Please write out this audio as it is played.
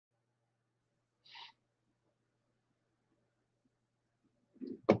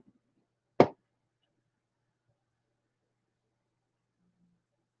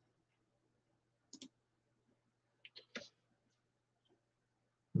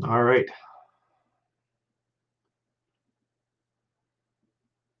All right.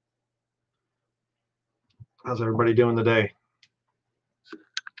 How's everybody doing today?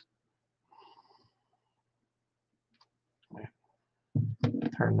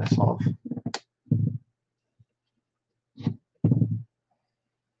 Turn this off.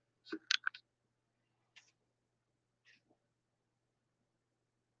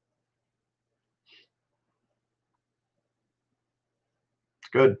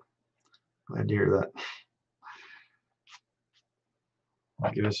 Good. Glad to hear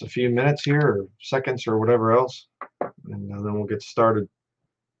that. Give us a few minutes here, or seconds, or whatever else, and then we'll get started.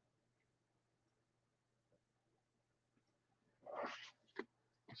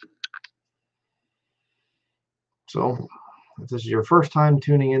 So, if this is your first time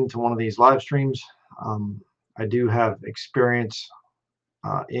tuning into one of these live streams, I do have experience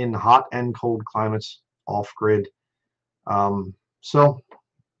in hot and cold climates, off-grid. So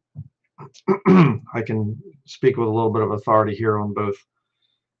I can speak with a little bit of authority here on both.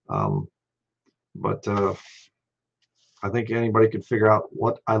 But I think anybody could figure out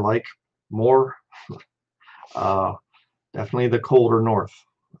what I like more. Definitely the colder north.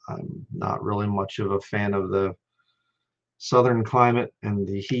 I'm not really much of a fan of the southern climate and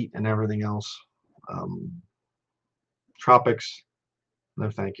the heat and everything else. Tropics, no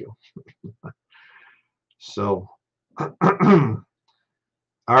thank you. So,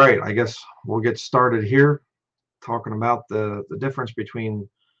 all right, I guess we'll get started here talking about the difference between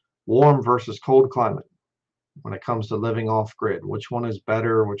warm versus cold climate when it comes to living off grid. Which one is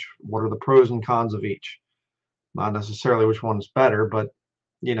better? What are the pros and cons of each? Not necessarily which one is better, but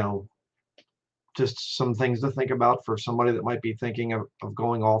you know, just some things to think about for somebody that might be thinking of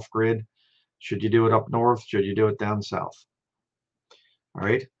going off grid. Should you do it up north? Should you do it down south? All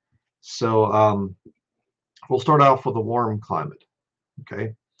right. So we'll start off with a warm climate.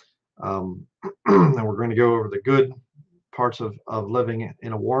 Okay. And we're going to go over the good parts of living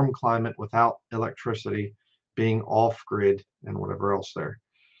in a warm climate without electricity, being off grid, and whatever else there.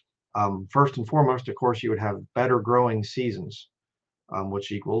 First and foremost, of course, you would have better growing seasons,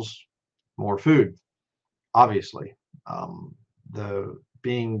 which equals more food, obviously. The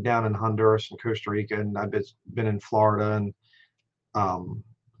being down in Honduras and Costa Rica, and I've been in Florida and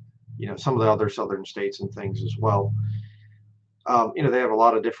you know, some of the other southern states and things as well. You know, they have a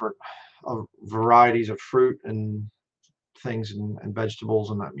lot of different varieties of fruit and things and vegetables,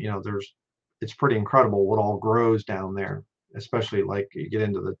 and you know, it's pretty incredible what all grows down there, especially like you get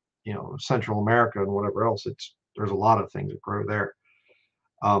into the, you know, Central America and whatever else. There's a lot of things that grow there.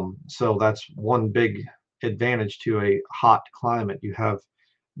 So that's one big advantage to a hot climate. You have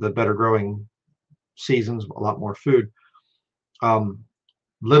the better growing seasons, a lot more food.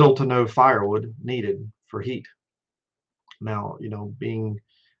 Little to no firewood needed for heat. Now, you know, being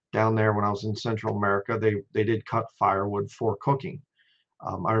down there when I was in Central America, they did cut firewood for cooking.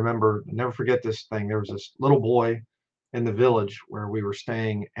 I remember, never forget this thing. There was this little boy in the village where we were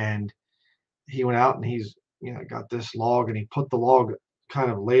staying, and he went out and he's, you know, got this log, and he put the log,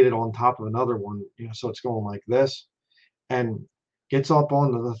 kind of laid it on top of another one, you know, so it's going like this, and gets up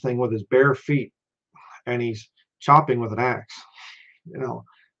onto the thing with his bare feet, and he's chopping with an axe, you know,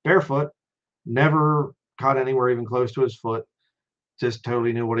 barefoot, never caught anywhere even close to his foot, just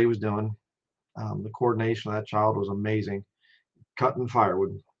totally knew what he was doing. The coordination of that child was amazing. Cutting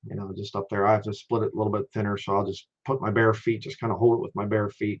firewood, you know, just up there. I have to split it a little bit thinner, so I'll just put my bare feet, just kind of hold it with my bare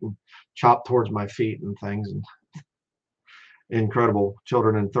feet and chop towards my feet and things. And incredible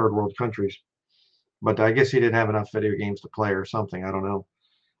children in third world countries. But I guess he didn't have enough video games to play or something. I don't know.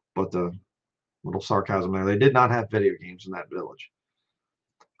 But the little sarcasm there. They did not have video games in that village.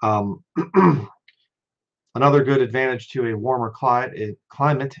 Another good advantage to a warmer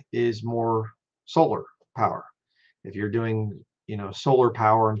climate is more solar power. If you're doing, you know, solar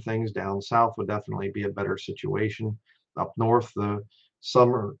power and things, down south would definitely be a better situation. Up north, the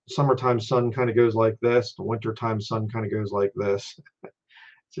summertime sun kind of goes like this. The wintertime sun kind of goes like this,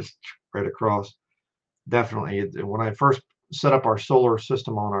 just right across. Definitely. When I first set up our solar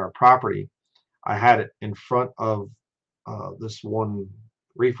system on our property, I had it in front of this one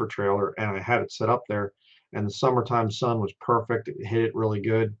reefer trailer, and I had it set up there, and the summertime sun was perfect. It hit it really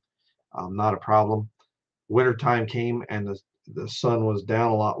good, not a problem. Wintertime came, and the sun was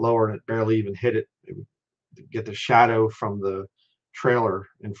down a lot lower, and it barely even hit it. It would get the shadow from the trailer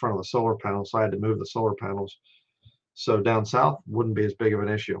in front of the solar panels, so I had to move the solar panels. So down south wouldn't be as big of an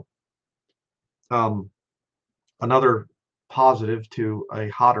issue. Another positive to a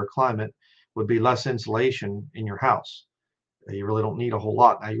hotter climate would be less insulation in your house. You really don't need a whole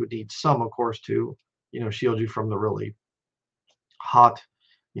lot. Now you would need some, of course, to, you know, shield you from the really hot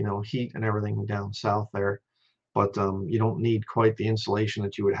heat and everything down south there, but you don't need quite the insulation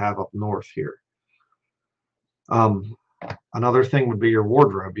that you would have up north here. Another thing would be your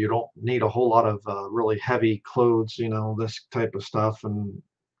wardrobe. You don't need a whole lot of really heavy clothes, this type of stuff and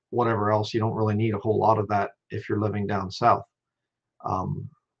whatever else. You don't really need a whole lot of that if you're living down south. Um,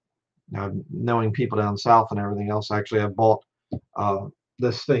 Now, knowing people down south and everything else, actually, I bought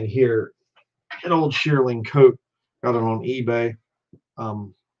this thing here, an old shearling coat, got it on eBay.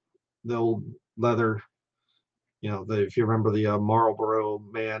 Um, the old leather, if you remember the Marlboro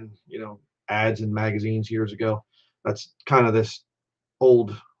Man, ads in magazines years ago, that's kind of this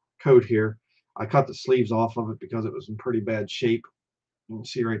old coat here. I cut the sleeves off of it because it was in pretty bad shape. You can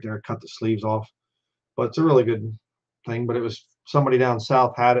see right there, I cut the sleeves off. But it's a really good thing. But it was somebody down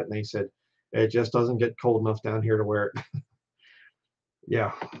south had it, and they said it just doesn't get cold enough down here to wear it.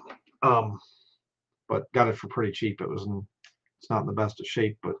 Yeah. But got it for pretty cheap. It's not in the best of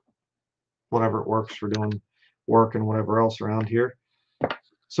shape, but whatever, it works for doing work and whatever else around here.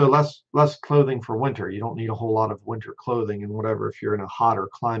 So less clothing for winter. You don't need a whole lot of winter clothing and whatever if you're in a hotter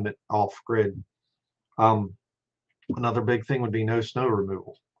climate off grid. Another big thing would be no snow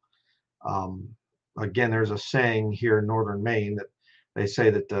removal. Again, there's a saying here in northern Maine that they say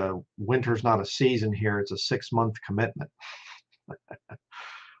that winter's not a season here, it's a 6-month commitment.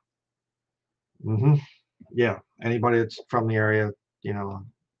 Yeah, anybody that's from the area, you know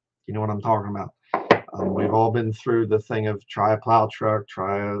what I'm talking about. We've all been through the thing of try a plow truck,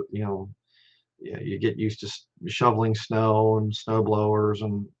 you get used to shoveling snow and snow blowers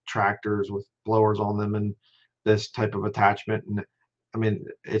and tractors with blowers on them and this type of attachment. And I mean,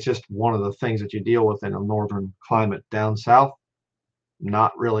 it's just one of the things that you deal with in a northern climate. Down south,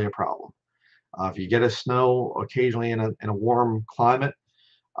 not really a problem. If you get a snow occasionally in a warm climate,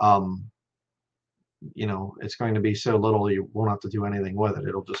 um, it's going to be so little you won't have to do anything with it.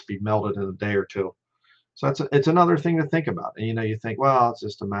 It'll just be melted in a day or two. So it's another thing to think about. And you think, well, it's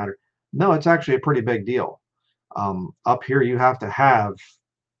just a matter. No, it's actually a pretty big deal. Up here, you have to have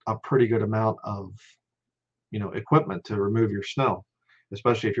a pretty good amount of equipment to remove your snow,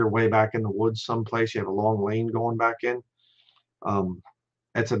 especially if you're way back in the woods someplace. You have a long lane going back in.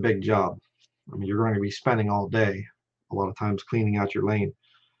 It's a big job. I mean, you're going to be spending all day, a lot of times, cleaning out your lane.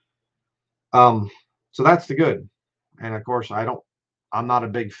 So that's the good. And of course, I'm not a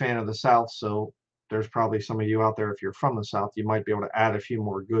big fan of the South, so there's probably some of you out there, if you're from the South, you might be able to add a few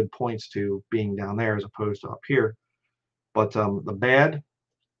more good points to being down there as opposed to up here. But the bad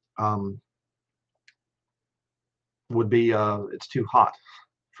would be it's too hot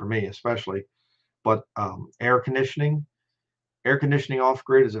for me, especially. But air conditioning off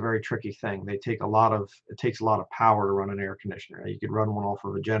grid is a very tricky thing. It takes a lot of power to run an air conditioner. You could run one off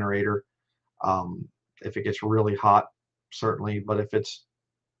of a generator if it gets really hot, certainly. But if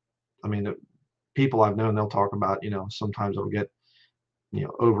I mean, the people I've known, they'll talk about, sometimes it'll get,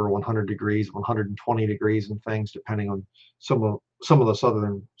 over 100 degrees, 120 degrees and things, depending on some of the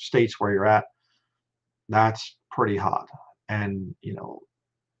southern states where you're at. That's pretty hot. And,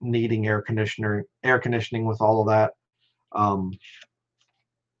 needing air conditioning with all of that.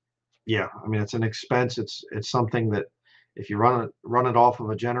 Yeah, I mean, it's an expense. It's something that if you run it off of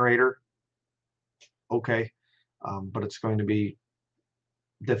a generator, okay, but it's going to be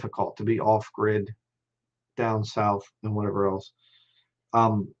difficult to be off grid down south and whatever else.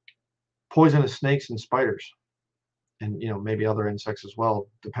 Poisonous snakes and spiders, and maybe other insects as well,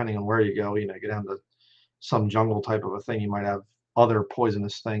 depending on where you go. Get down to some jungle type of a thing, you might have other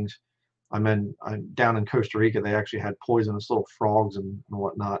poisonous things. I'm down in Costa Rica, they actually had poisonous little frogs and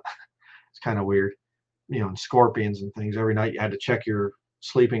whatnot. It's kind of weird, and scorpions and things. Every night you had to check your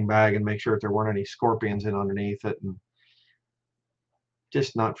sleeping bag and make sure that there weren't any scorpions in underneath it, and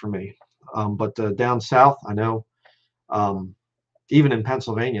just not for me. But down south, I know, even in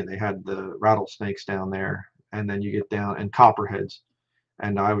Pennsylvania, they had the rattlesnakes down there, and then you get down and copperheads.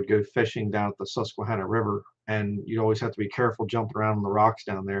 And I would go fishing down at the Susquehanna River, and you always have to be careful jumping around on the rocks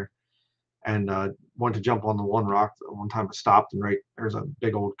down there. And went to jump on the one rock. One time I stopped, and there's a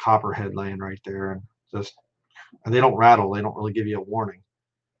big old copperhead laying right there, and they don't rattle. They don't really give you a warning.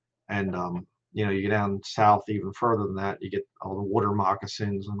 And you get down south even further than that, you get all the water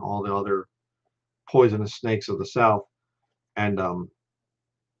moccasins and all the other poisonous snakes of the south. And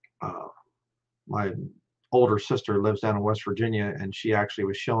my older sister lives down in West Virginia, and she actually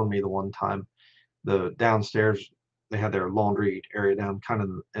was showing me the one time the downstairs, they had their laundry area down kind of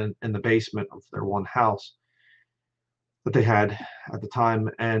in the basement of their one house that they had at the time.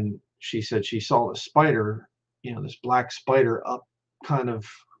 And she said she saw a spider, this black spider up kind of,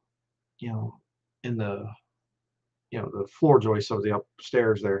 in the the floor joists of the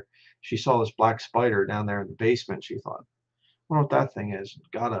upstairs there. She saw this black spider down there in the basement. She thought, I wonder what that thing is.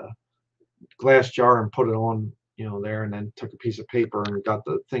 Got a glass jar and put it on, there, and then took a piece of paper and got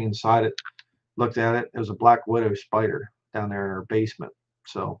the thing inside it. Looked at it. It was a black widow spider down there in her basement.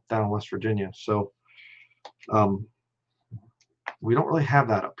 So down in West Virginia. So we don't really have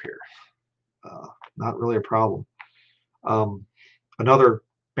that up here. Not really a problem. Another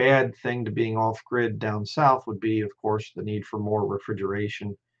bad thing to being off grid down south would be, of course, the need for more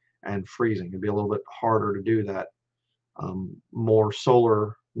refrigeration and freezing. It'd be a little bit harder to do that. More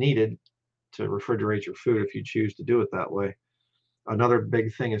solar needed to refrigerate your food if you choose to do it that way. Another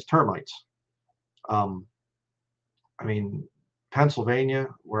big thing is termites. I mean, Pennsylvania,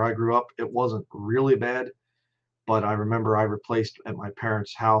 where I grew up, it wasn't really bad, but I remember I replaced at my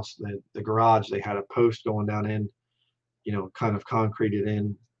parents' house the garage. They had a post going down in, kind of concreted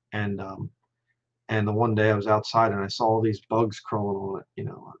in, and the one day I was outside and I saw all these bugs crawling on it, and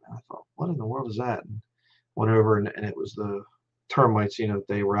I thought, what in the world is that? And went over and it was the termites.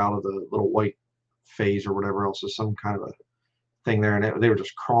 They were out of the little white phase or whatever else, is some kind of a thing there, and they were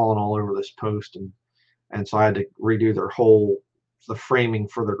just crawling all over this post, and so I had to redo the framing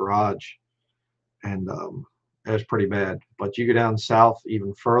for the garage, and it was pretty bad. But you go down south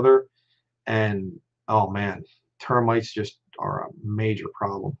even further, and oh man, termites just are a major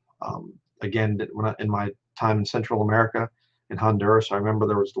problem. Again, in my time in Central America, in Honduras, I remember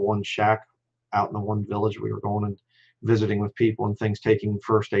there was the one shack out in the one village we were going and visiting with people and things, taking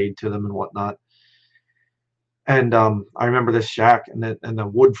first aid to them and whatnot. And I remember this shack and the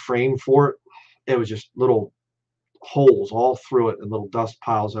wood frame for it. It was just little holes all through it and little dust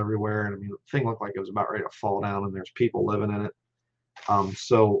piles everywhere. And I mean, the thing looked like it was about ready to fall down, and there's people living in it.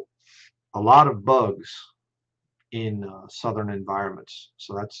 So a lot of bugs in southern environments.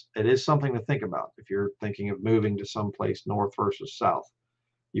 So it is something to think about if you're thinking of moving to someplace north versus south.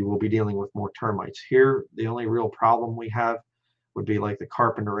 You will be dealing with more termites. Here, the only real problem we have would be like the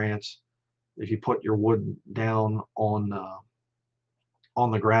carpenter ants. If you put your wood down on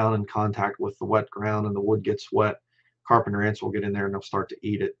the ground in contact with the wet ground and the wood gets wet, carpenter ants will get in there and they'll start to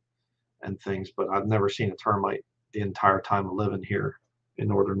eat it and things. But I've never seen a termite the entire time of living here in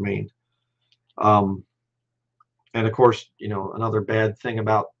northern Maine. And of course, another bad thing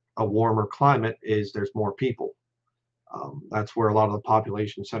about a warmer climate is there's more people. That's where a lot of the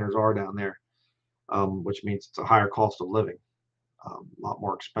population centers are down there, which means it's a higher cost of living, a lot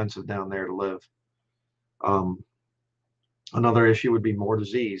more expensive down there to live. Another issue would be more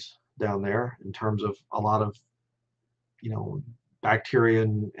disease down there in terms of a lot of, bacteria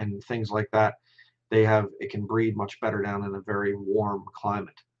and things like that. It can breed much better down in a very warm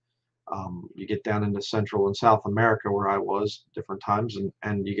climate. You get down into Central and South America, where I was different times,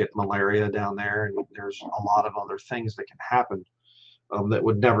 and you get malaria down there, and there's a lot of other things that can happen that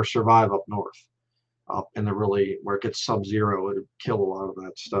would never survive up north. In where it gets sub-zero, it would kill a lot of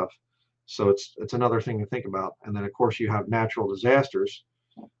that stuff. So it's another thing to think about. And then of course you have natural disasters,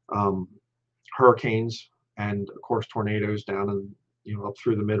 hurricanes, and of course tornadoes down and up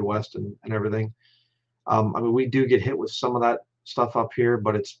through the Midwest and everything. I mean, we do get hit with some of that stuff up here,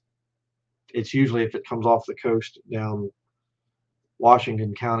 but it's usually if it comes off the coast down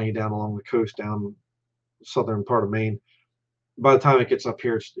Washington County, down along the coast, down southern part of Maine. By the time it gets up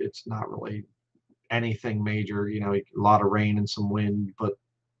here, it's not really anything major. A lot of rain and some wind, but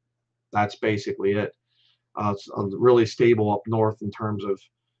that's basically it. It's really stable up north in terms of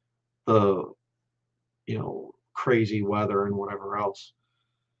the crazy weather and whatever else.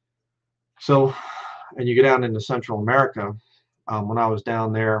 So, and you get down into Central America. When I was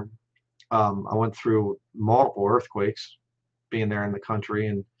down there, I went through multiple earthquakes being there in the country,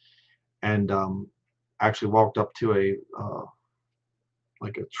 and actually walked up to a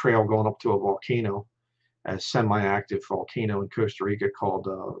trail going up to a volcano, a semi-active volcano in Costa Rica called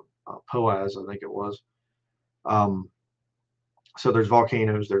Poas, I think it was. So there's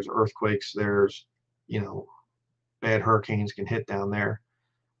volcanoes, there's earthquakes, there's bad hurricanes can hit down there.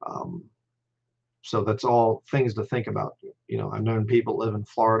 So that's all things to think about. I've known people live in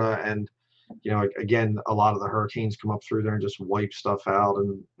Florida, and again, a lot of the hurricanes come up through there and just wipe stuff out,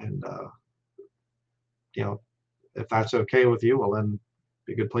 and if that's okay with you, well, then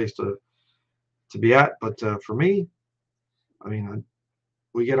be a good place to be at. But for me, I mean,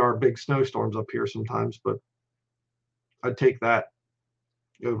 we get our big snowstorms up here sometimes, but I'd take that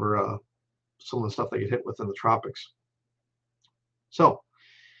over some of the stuff they get hit with in the tropics. So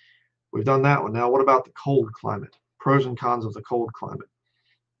we've done that one. Now, what about the cold climate? Pros and cons of the cold climate.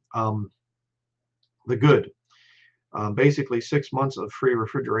 The good, basically 6 months of free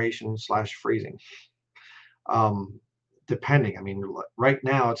refrigeration / freezing. Depending. I mean, right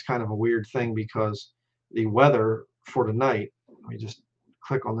now it's kind of a weird thing because the weather for tonight, let me just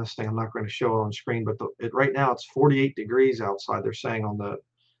click on this thing. I'm not going to show it on screen, but right now it's 48 degrees outside. They're saying on the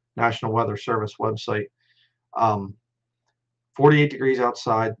National Weather Service website. Um, 48 degrees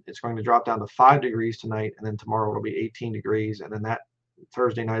outside. It's going to drop down to 5 degrees tonight, and then tomorrow it'll be 18 degrees, and then that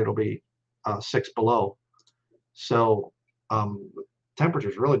Thursday night it'll be 6 below. So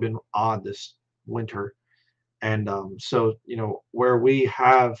temperature's really been odd this winter. And so, where we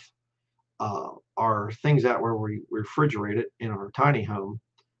have our things at where we refrigerate it in our tiny home,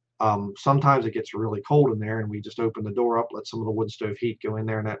 sometimes it gets really cold in there, and we just open the door up, let some of the wood stove heat go in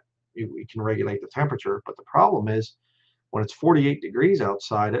there, and that we can regulate the temperature. But the problem is when it's 48 degrees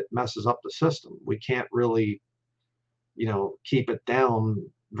outside, it messes up the system. We can't really, keep it down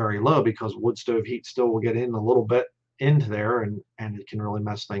very low because wood stove heat still will get in a little bit into there, and it can really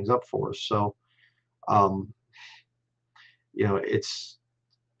mess things up for us. So, um,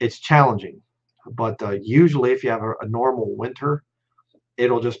 it's challenging. But usually, if you have a normal winter,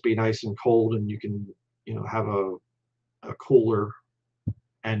 it'll just be nice and cold, and you can, have a cooler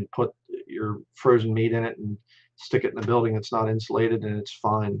and put your frozen meat in it and stick it in a building that's not insulated, and it's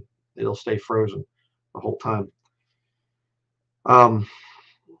fine. It'll stay frozen the whole time.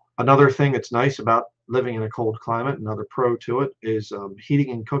 Another thing that's nice about living in a cold climate, another pro to it, is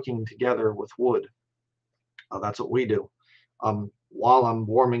heating and cooking together with wood. That's what we do. While I'm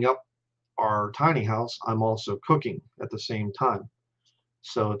warming up our tiny house, I'm also cooking at the same time.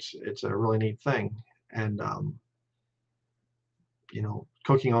 So it's a really neat thing. And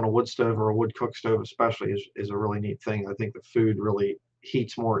cooking on a wood stove or a wood cook stove especially is a really neat thing. I think the food really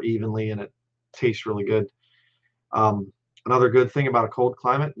heats more evenly and it tastes really good. Another good thing about a cold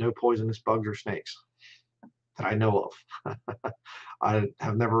climate, no poisonous bugs or snakes that I know of. I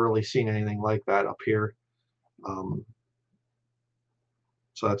have never really seen anything like that up here.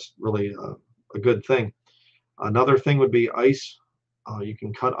 So that's really a good thing. Another thing would be ice. You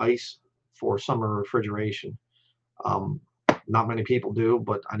can cut ice for summer refrigeration. Not many people do,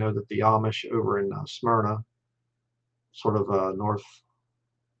 but I know that the Amish over in Smyrna, sort of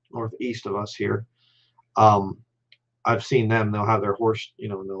northeast of us here, I've seen them. They'll have their horse,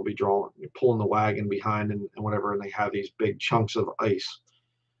 and they'll be pulling the wagon behind and whatever, and they have these big chunks of ice,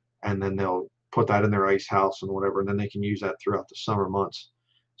 and then they'll put that in their ice house and whatever, and then they can use that throughout the summer months.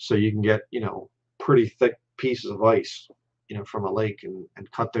 So you can get, pretty thick pieces of ice, from a lake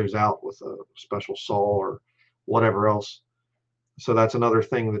and cut those out with a special saw or whatever else. So that's another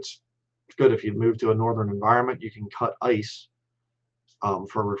thing that's good. If you move to a northern environment, you can cut ice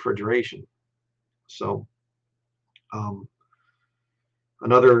for refrigeration. So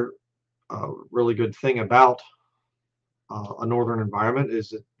another really good thing about a northern environment is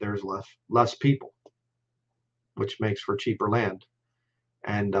that there's less people, which makes for cheaper land.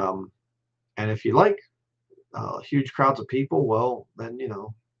 And if you like huge crowds of people, well, then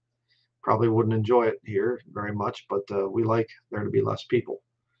probably wouldn't enjoy it here very much. But we like there to be less people.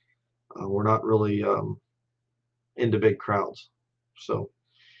 We're not really into big crowds. So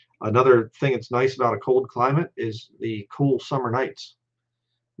another thing that's nice about a cold climate is the cool summer nights.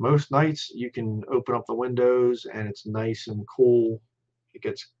 Most nights you can open up the windows and it's nice and cool. It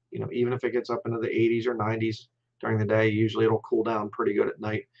gets, even if it gets up into the 80s or 90s during the day, usually it'll cool down pretty good at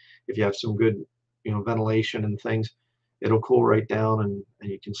night. If you have some good, ventilation and things, it'll cool right down and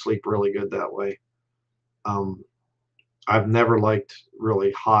you can sleep really good that way. I've never liked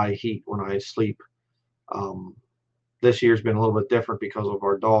really high heat when I sleep. This year's been a little bit different because of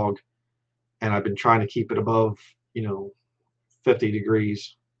our dog, and I've been trying to keep it above, 50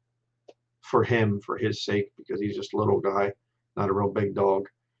 degrees for him, for his sake, because he's just a little guy, not a real big dog.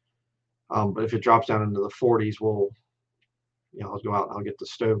 But if it drops down into the 40s, I'll go out and I'll get the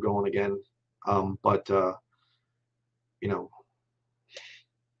stove going again.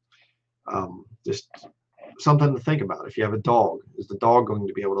 Just something to think about. If you have a dog, is the dog going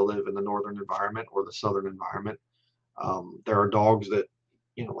to be able to live in the northern environment or the southern environment? There are dogs that,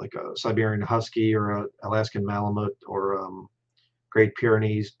 like a Siberian Husky or a Alaskan Malamute or Great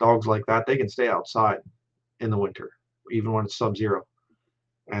Pyrenees, dogs like that, they can stay outside in the winter, even when it's sub-zero,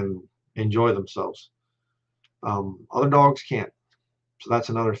 and enjoy themselves. Other dogs can't. So that's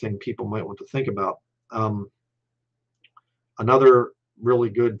another thing people might want to think about. Another really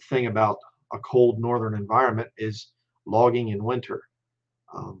good thing about a cold northern environment is logging in winter.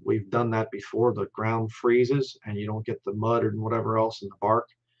 We've done that before. The ground freezes and you don't get the mud and whatever else in the bark.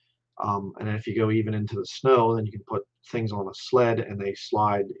 And then if you go even into the snow, then you can put things on a sled and they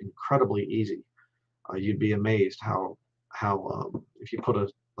slide incredibly easy. You'd be amazed how if you put a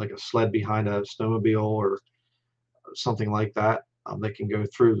sled behind a snowmobile or something like that that can go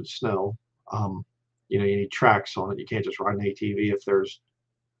through the snow. You know, you need tracks on it. You can't just ride an ATV if there's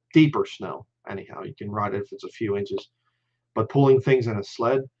deeper snow. Anyhow, you can ride it if it's a few inches. But pulling things in a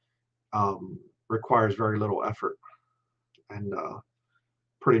sled requires very little effort, and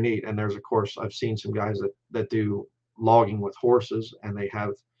pretty neat. And there's, of course, I've seen some guys that do logging with horses, and they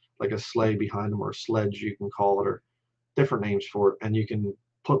have like a sleigh behind them, or a sledge you can call it, or different names for it, and you can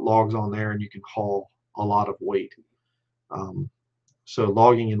put logs on there and you can haul a lot of weight. So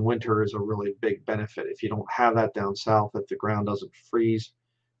logging in winter is a really big benefit. If you don't have that down south, if the ground doesn't freeze,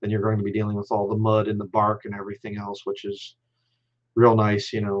 then you're going to be dealing with all the mud and the bark and everything else, which is real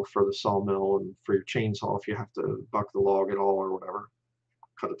nice, you know, for the sawmill and for your chainsaw if you have to buck the log at all or whatever,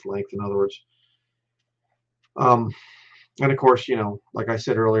 cut its length, in other words. And of course, you know, like I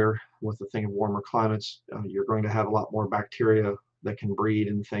said earlier, with the thing of warmer climates, you're going to have a lot more bacteria that can breed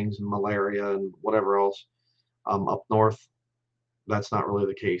in things, and malaria and whatever else. Up north, that's not really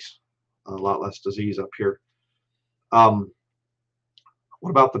the case. A lot less disease up here. What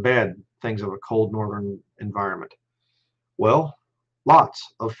about the bad things of a cold northern environment? Well,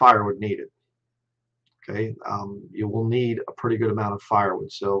 lots of firewood needed. Okay, you will need a pretty good amount of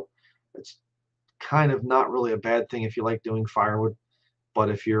firewood, so it's kind of not really a bad thing if you like doing firewood. But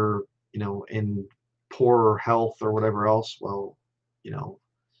if you're, you know, in poorer health or whatever else, well, you know,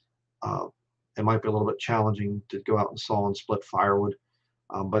 it might be a little bit challenging to go out and saw and split firewood.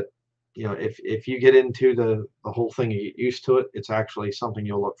 But you know, if you get into the whole thing, you get used to it, it's actually something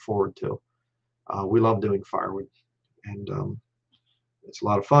you'll look forward to. We love doing firewood, and it's a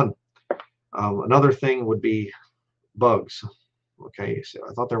lot of fun. Another thing would be bugs. Okay, so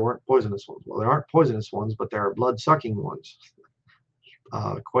I thought there weren't poisonous ones. Well, there aren't poisonous ones, but there are blood-sucking ones.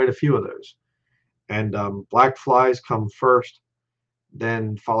 Quite a few of those. And black flies come first,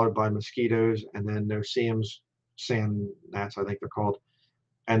 then followed by mosquitoes, and then no-see-ums, sand gnats, I think they're called.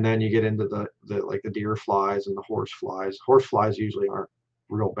 And then you get into the like the deer flies and the horse flies. Horse flies usually aren't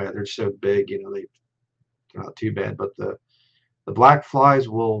real bad. They're so big, you know, they're not too bad. But the black flies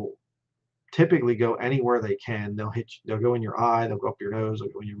will typically go anywhere they can. They'll go in your eye, they'll go up your nose, they'll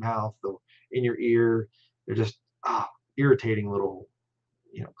go in your mouth, they'll in your ear. They're just irritating little,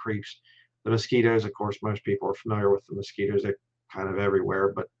 you know, creeps. The mosquitoes, of course, most people are familiar with the mosquitoes. They're kind of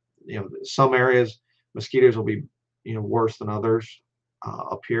everywhere, but you know, some areas mosquitoes will be, you know, worse than others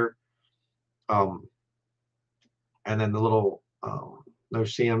up here. And then the little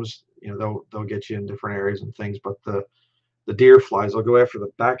no-see-ums, you know, they'll get you in different areas and things. But the deer flies, they'll go after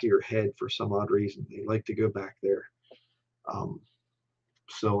the back of your head for some odd reason. They like to go back there.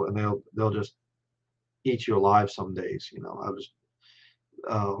 So, and they'll just eat you alive some days. You know, I was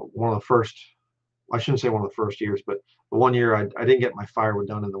one of the first, I shouldn't say one of the first years, but the one year I didn't get my firewood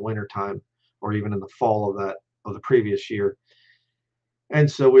done in the winter time, or even in the fall of the previous year. And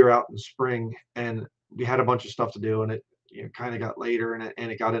so we were out in the spring, and we had a bunch of stuff to do, and it, you know, kind of got later,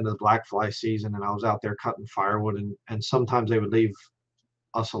 and it got into the black fly season, and I was out there cutting firewood, and sometimes they would leave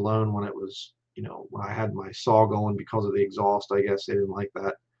us alone when it was, you know, when I had my saw going because of the exhaust. I guess they didn't like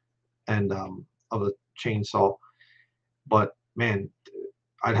that, and of the chainsaw. But man,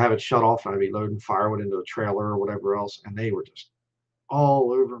 I'd have it shut off, and I'd be loading firewood into a trailer or whatever else, and they were just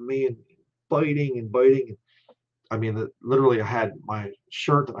all over me and biting and biting. I mean, literally, I had my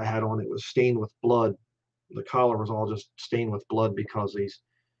shirt that I had on, it was stained with blood. The collar was all just stained with blood because these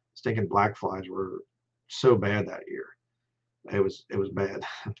stinking black flies were so bad that year. It was bad.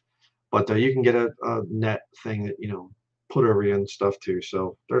 But you can get a net thing that, you know, put over you and stuff too.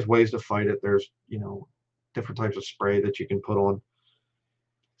 So there's ways to fight it. There's, you know, different types of spray that you can put on.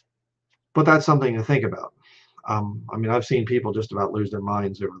 But that's something to think about. I mean, I've seen people just about lose their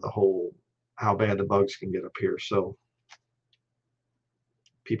minds over the whole how bad the bugs can get up here. So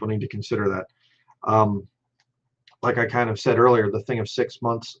people need to consider that. Like I kind of said earlier, the thing of 6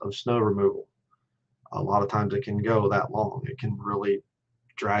 months of snow removal, a lot of times it can go that long. It can really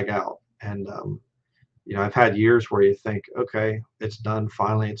drag out. And you know, I've had years where you think, okay, it's done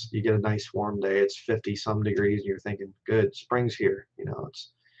finally. You get a nice warm day. It's 50 some degrees, and you're thinking, good, spring's here. You know,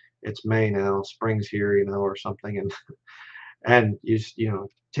 it's May now, spring's here. You know, or something, and you know,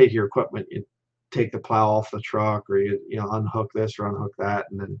 take your equipment, you take the plow off the truck, or you know, unhook this or unhook that,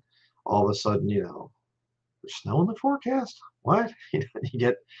 and then all of a sudden, you know, there's snow in the forecast. What? You know, you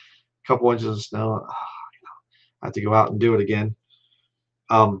get a couple inches of snow. You know, I have to go out and do it again.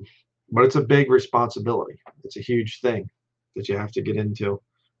 But it's a big responsibility. It's a huge thing that you have to get into,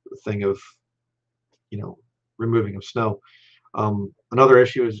 the thing of, you know, removing of snow. Another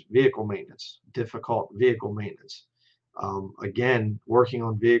issue is vehicle maintenance, difficult vehicle maintenance. Again, working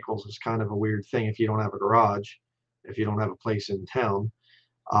on vehicles is kind of a weird thing if you don't have a garage. if you don't have a place in town.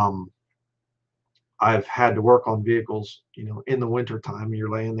 Um, I've had to work on vehicles, in the winter time.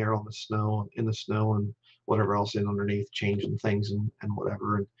 You're laying there on the snow, in the snow, and whatever else in underneath, changing things and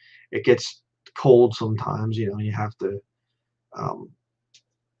whatever. And it gets cold sometimes. You have to um,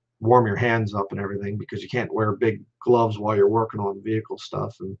 warm your hands up and everything, because you can't wear big gloves while you're working on vehicle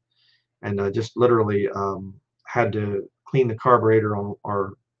stuff. And just literally had to clean the carburetor on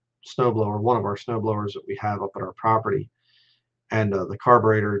our snowblower, one of our snowblowers that we have up at our property, and the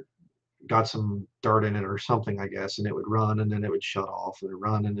carburetor got some dirt in it or something, I guess, and it would run and then it would shut off, and it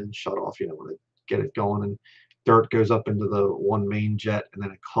run and then shut off, when it get it going, and dirt goes up into the one main jet and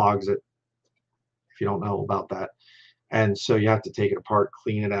then it clogs it, if you don't know about that. And so you have to take it apart,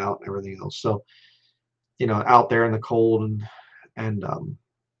 clean it out and everything else. So, out there in the cold, and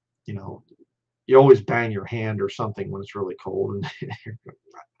you know, you always bang your hand or something when it's really cold, and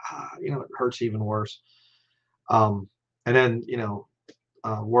it hurts even worse. And then,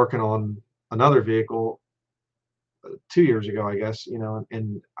 working on another vehicle 2 years ago, I guess,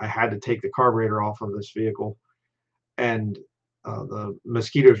 and I had to take the carburetor off of this vehicle, and the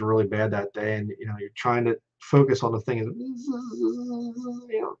mosquitoes were really bad that day, and you're trying to focus on the thing, and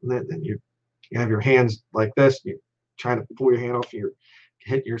then you have your hands like this, you're trying to pull your hand off, you're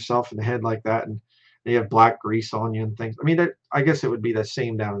hitting yourself in the head like that, and you have black grease on you and things. I mean, I guess it would be the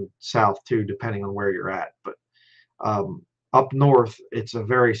same down south too, depending on where you're at, but up north, it's a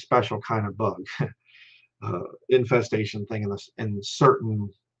very special kind of bug. Infestation thing in certain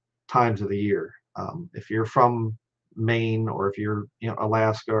times of the year. If you're from Maine, or if you're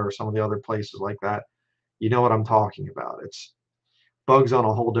Alaska or some of the other places like that, you know what I'm talking about. It's bugs on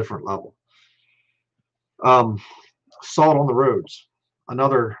a whole different level. Salt on the roads,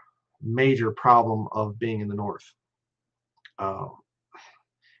 another major problem of being in the north. Uh,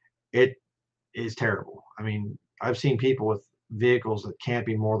 it is terrible. I mean, I've seen people with vehicles that can't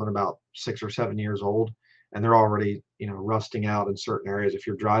be more than about 6 or 7 years old, and they're already, rusting out in certain areas. If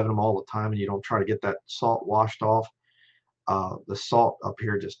you're driving them all the time and you don't try to get that salt washed off, the salt up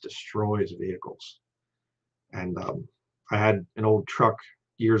here just destroys vehicles. And I had an old truck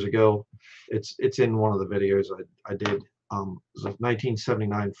years ago. It's in one of the videos I did. It was a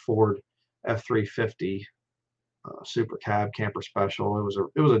 1979 Ford F350 Super Cab Camper Special.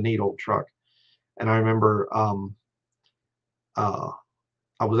 It was a neat old truck. And I remember uh,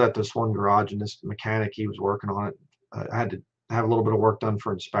 I was at this one garage, and this mechanic, he was working on it. I had to have a little bit of work done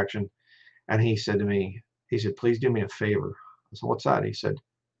for inspection, and he said to me, he said, "Please do me a favor." I said, "What's that?" He said,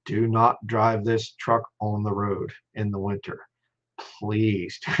 "Do not drive this truck on the road in the winter.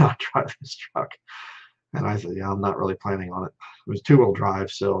 Please do not drive this truck." And I said, "Yeah, I'm not really planning on it." It was two-wheel drive,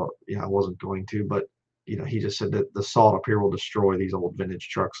 so I wasn't going to. But he just said that the salt up here will destroy these old vintage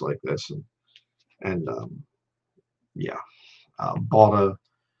trucks like this, and yeah, bought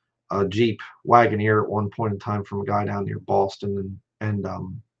a Jeep Wagoneer at one point in time from a guy down near Boston, and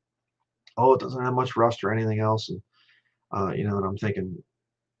oh, it doesn't have much rust or anything else, and I'm thinking,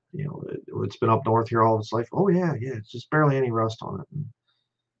 it's been up north here all its life. Oh yeah, it's just barely any rust on it. And,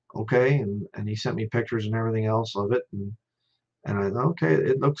 okay, and he sent me pictures and everything else of it, and I thought, okay,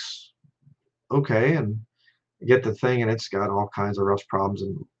 it looks okay, and I get the thing, and it's got all kinds of rust problems,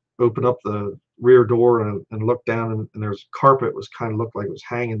 and open up the rear door and look down, and there's carpet was kind of looked like it was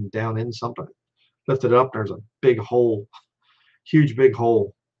hanging down in something. Lifted it up, there's a big hole, huge big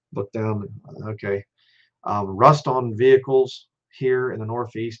hole. Look down, okay. Rust on vehicles here in the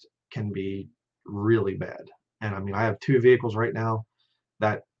Northeast can be really bad. And I mean, I have two vehicles right now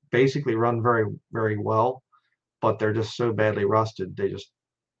that basically run very, very well, but they're just so badly rusted, they just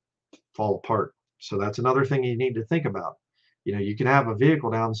fall apart. So that's another thing you need to think about. You can have a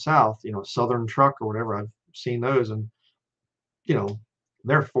vehicle down south, Southern truck or whatever. I've seen those, and you know,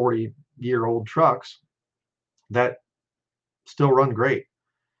 they're 40-year-old trucks that still run great.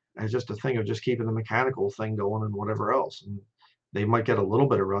 And it's just a thing of just keeping the mechanical thing going and whatever else. And they might get a little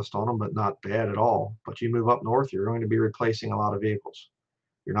bit of rust on them, but not bad at all. But you move up north, you're going to be replacing a lot of vehicles.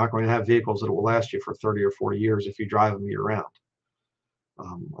 You're not going to have vehicles that will last you for 30 or 40 years if you drive them year round,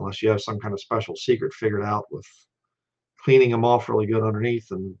 unless you have some kind of special secret figured out with cleaning them off really good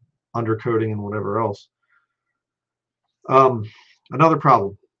underneath and undercoating and whatever else. Um, Another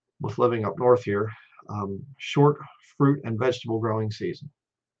problem with living up north here, short fruit and vegetable growing season.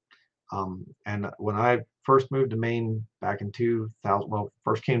 And when I first moved to Maine back in 2000, well,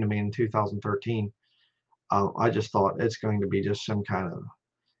 first came to Maine in 2013, I just thought it's going to be just some kind of,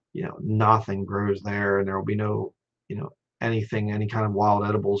 nothing grows there, and there will be no, anything, any kind of wild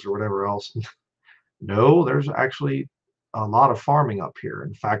edibles or whatever else. No, there's actually a lot of farming up here.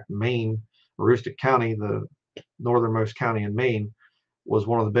 In fact, Maine, Aroostook County, the northernmost county in Maine, was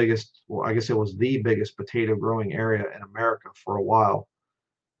one of the biggest, well, I guess it was the biggest potato growing area in America for a while.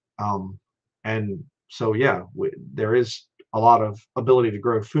 Um, and so, yeah, there is a lot of ability to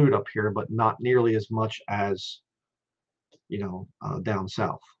grow food up here, but not nearly as much as, down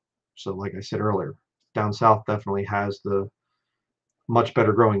south. So, like I said earlier, down south definitely has the much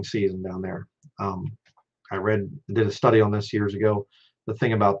better growing season down there. Um, I did a study on this years ago, the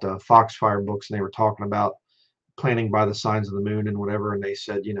thing about the Foxfire books, and they were talking about planting by the signs of the moon and whatever, and they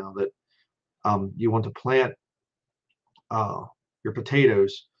said, that you want to plant uh, your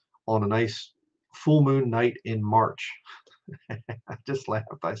potatoes on a nice full moon night in March. I just laughed.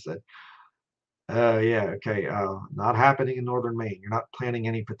 I said, yeah, okay, not happening in northern Maine. You're not planting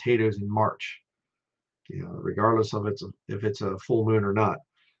any potatoes in March, regardless of if it's a full moon or not.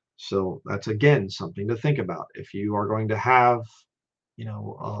 So that's again something to think about. If you are going to have,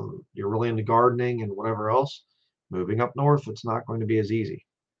 you're really into gardening and whatever else, moving up north, it's not going to be as easy.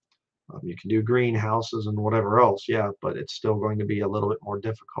 You can do greenhouses and whatever else, yeah, but it's still going to be a little bit more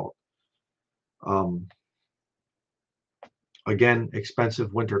difficult. Um, Again,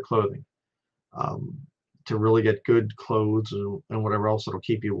 expensive winter clothing. Um, to really get good clothes and whatever else that'll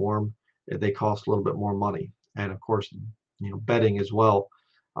keep you warm, they cost a little bit more money. And of course, bedding as well.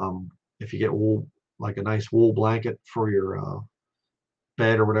 If you get wool, like a nice wool blanket for your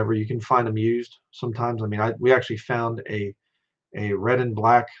bed or whatever, you can find them used sometimes. I mean, we actually found a red and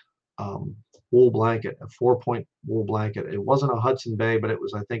black um, wool blanket, a 4-point wool blanket. It wasn't a Hudson Bay, but it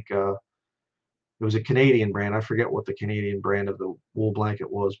was, I think, it was a Canadian brand. I forget what the Canadian brand of the wool blanket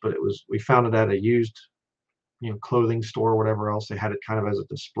was, but we found it at a used, clothing store or whatever else. They had it kind of as a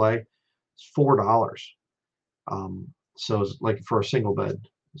display. It's $4. So it's like for a single bed.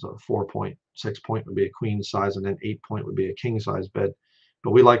 So 4-point, 6-point would be a queen size, and then 8-point would be a king size bed.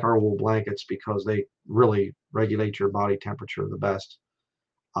 But we like our wool blankets because they really regulate your body temperature the best.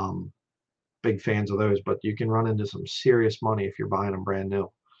 Big fans of those, but you can run into some serious money if you're buying them brand new.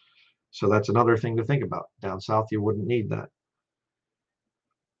 So that's another thing to think about. Down south, you wouldn't need that.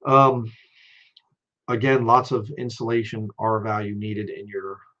 Again, lots of insulation R value needed in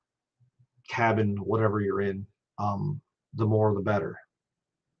your cabin, whatever you're in. The more, the better.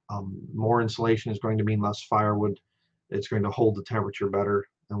 More insulation is going to mean less firewood. It's going to hold the temperature better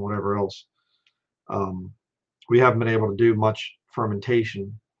and whatever else. We haven't been able to do much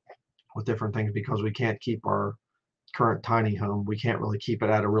fermentation with different things because we can't keep our current tiny home. We can't really keep it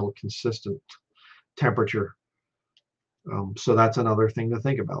at a real consistent temperature. So that's another thing to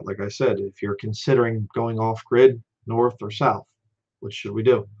think about. Like I said, if you're considering going off grid, north or south, what should we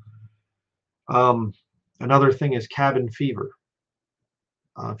do? Another thing is cabin fever.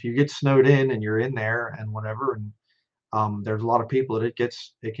 If you get snowed in and you're in there and whatever, and there's a lot of people that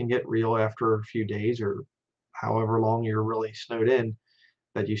it can get real after a few days or however long you're really snowed in,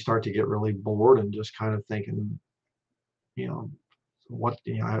 that you start to get really bored and just kind of thinking,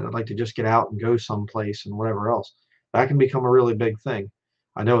 I'd like to just get out and go someplace and whatever else. That can become a really big thing.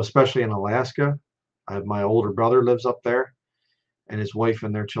 I know, especially in Alaska. My older brother lives up there, and his wife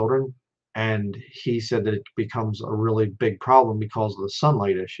and their children, and he said that it becomes a really big problem because of the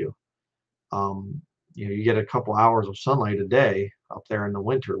sunlight issue. You get a couple hours of sunlight a day up there in the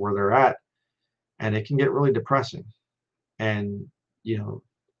winter where they're at, and it can get really depressing. And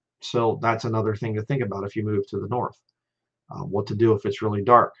so that's another thing to think about if you move to the north. What to do if it's really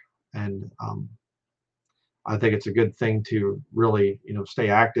dark. And I think it's a good thing to really, stay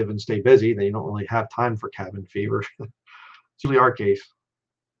active and stay busy. Then you don't really have time for cabin fever. It's really our case.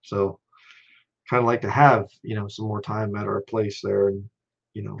 So kind of like to have, some more time at our place there. And,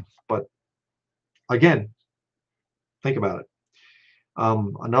 but again, think about it.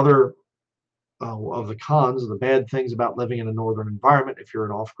 Another of the cons, the bad things about living in a northern environment, if you're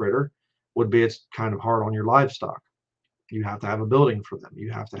an off-gridder, would be it's kind of hard on your livestock. You have to have a building for them.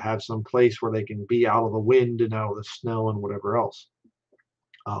 You have to have some place where they can be out of the wind and out of the snow and whatever else.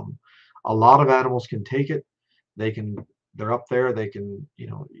 A lot of animals can take it. They're up there. They can,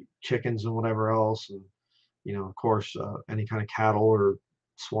 chickens and whatever else. And, of course, any kind of cattle or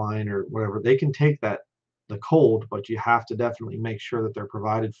swine or whatever, they can take the cold, but you have to definitely make sure that they're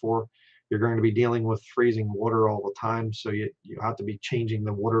provided for. You're going to be dealing with freezing water all the time. So you have to be changing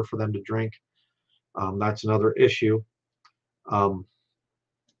the water for them to drink. That's another issue.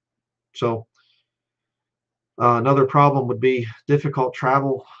 So another problem would be difficult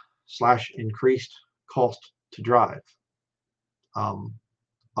travel / increased cost to drive.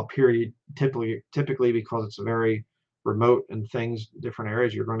 Up here, you typically because it's a very remote and different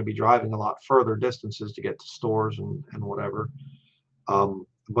areas, you're going to be driving a lot further distances to get to stores and whatever.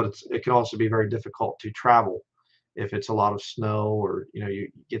 But it can also be very difficult to travel. if it's a lot of snow, or you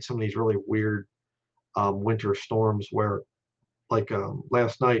get some of these really weird winter storms where, like,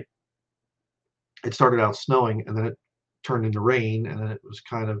 last night it started out snowing and then it turned into rain, and then it was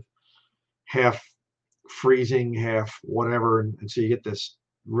kind of half freezing, half whatever, and so you get this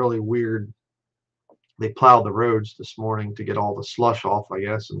really weird. They plowed the roads this morning to get all the slush off, I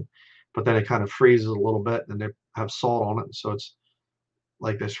guess, and but then it kind of freezes a little bit, and they have salt on it, and so it's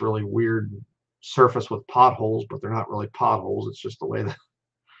like this really weird surface with potholes, but they're not really potholes. It's just the way that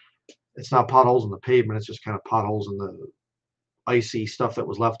it's not potholes in the pavement. It's just kind of potholes in the icy stuff that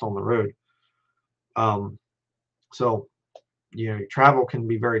was left on the road. Um, so travel can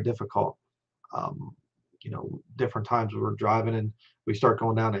be very difficult. Um, different times we were driving and we start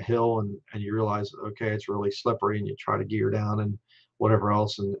going down a hill, and you realize, okay, it's really slippery, and you try to gear down and whatever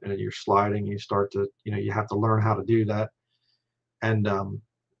else, and you're sliding. You start to, you have to learn how to do that. And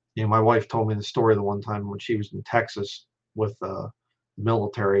my wife told me the story the one time when she was in Texas with the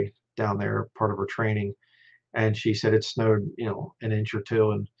military down there, part of her training, and she said it snowed, an inch or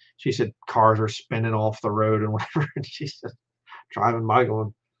two, and she said cars are spinning off the road and whatever. And she said, driving by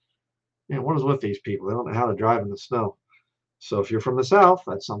going, what is with these people? They don't know how to drive in the snow. So if you're from the South,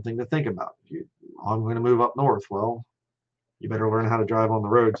 that's something to think about. I'm going to move up north. Well, you better learn how to drive on the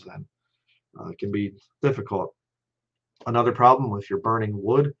roads then. It can be difficult. Another problem if you're burning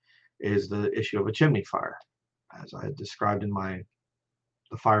wood is the issue of a chimney fire, as I had described in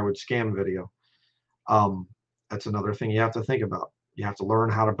the firewood scam video. That's another thing you have to think about. You have to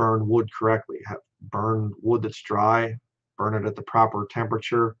learn how to burn wood correctly. Burn wood that's dry, burn it at the proper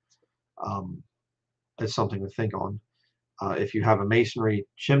temperature. It's something to think on. If you have a masonry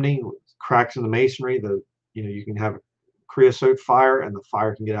chimney, cracks in the masonry, you can have a creosote fire, and the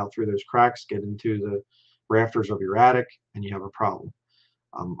fire can get out through those cracks, get into the rafters of your attic, and you have a problem.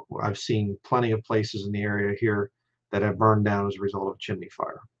 I've seen plenty of places in the area here that have burned down as a result of chimney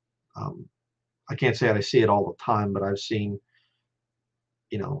fire. I can't say that I see it all the time, but I've seen,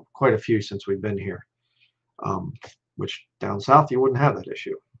 quite a few since we've been here. Which down south you wouldn't have that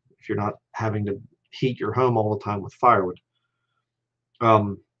issue if you're not having to heat your home all the time with firewood.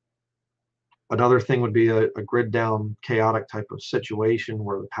 Another thing would be a grid down chaotic type of situation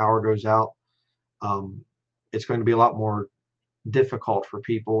where the power goes out. It's going to be a lot more difficult for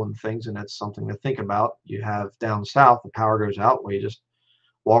people and things, and that's something to think about. You have down south, the power goes out, where you just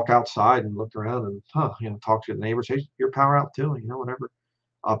walk outside and look around and talk to the neighbors. Hey, your power out too, whatever.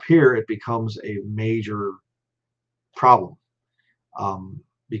 Up here, it becomes a major problem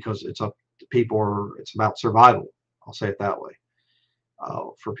because it's up to people, or it's about survival. I'll say it that way.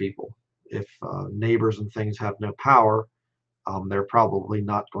 For people, if neighbors and things have no power, they're probably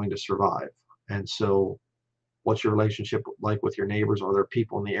not going to survive. And so, what's your relationship like with your neighbors? Are there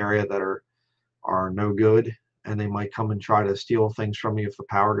people in the area that are no good, and they might come and try to steal things from you if the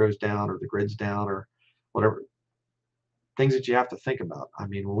power goes down or the grid's down or whatever? Things that you have to think about. I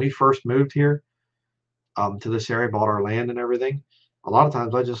mean, when we first moved here to this area, bought our land and everything, a lot of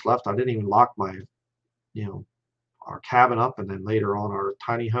times I just left. I didn't even lock my, our cabin up, and then later on our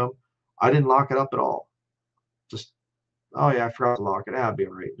tiny home, I didn't lock it up at all. Just, oh yeah, I forgot to lock it. I'll be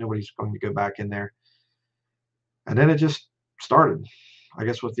all right. Nobody's going to go back in there. And then it just started, I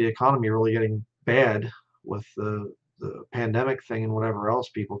guess, with the economy really getting bad with the pandemic thing and whatever else.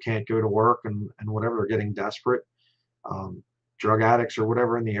 People can't go to work and whatever. They're getting desperate. Drug addicts or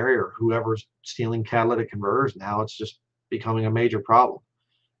whatever in the area, or whoever's stealing catalytic converters, now it's just becoming a major problem.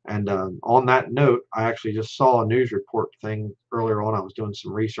 And on that note, I actually just saw a news report thing earlier on. I was doing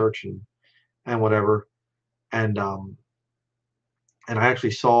some research and whatever, and I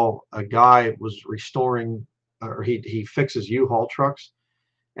actually saw a guy was restoring, or he fixes U-Haul trucks,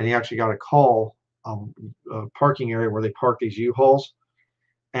 and he actually got a call, a parking area where they park these U-Hauls,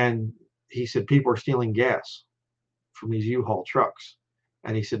 and he said people are stealing gas from these U-Haul trucks,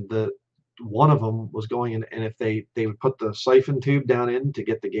 and he said that one of them was going in, and if they would put the siphon tube down in to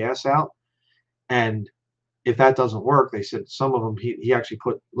get the gas out, and if that doesn't work, they said some of them he actually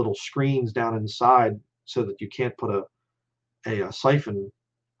put little screens down inside so that you can't put a siphon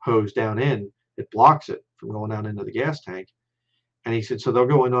hose down in. It blocks it from going down into the gas tank. And he said so they'll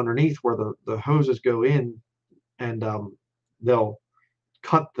go in underneath where the hoses go in, and they'll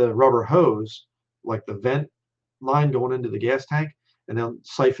cut the rubber hose, like the vent line going into the gas tank, and they'll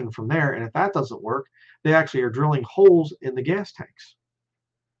siphon from there. And if that doesn't work, they actually are drilling holes in the gas tanks.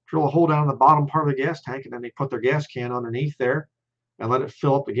 Drill a hole down in the bottom part of the gas tank, and then they put their gas can underneath there and let it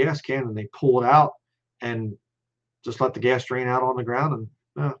fill up the gas can, and they pull it out and just let the gas drain out on the ground,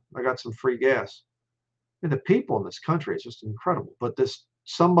 and I got some free gas. And the people in this country, it's just incredible. But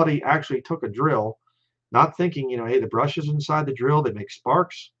somebody actually took a drill not thinking, hey, the brushes inside the drill, they make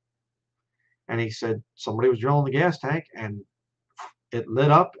sparks. And he said somebody was drilling the gas tank and it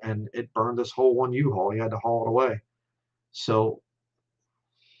lit up and it burned this whole one U-Haul. He had to haul it away. So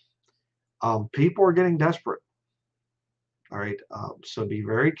people are getting desperate. All right. So be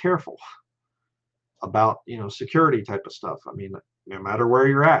very careful about, security type of stuff. I mean, no matter where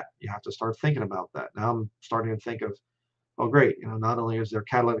you're at, you have to start thinking about that. Now I'm starting to think of, oh, great. Not only is there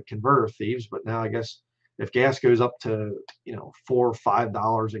catalytic converter thieves, but now I guess if gas goes up to, $4 or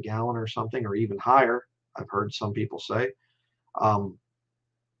 $5 a gallon or something, or even higher, I've heard some people say, um,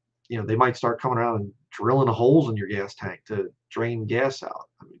 they might start coming around and drilling holes in your gas tank to drain gas out.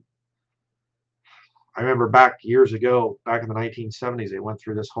 I mean, I remember back years ago, back in the 1970s, they went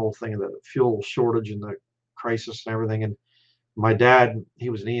through this whole thing of the fuel shortage and the crisis and everything. And my dad, he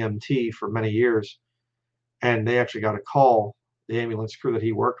was an EMT for many years, and they actually got a call, the ambulance crew that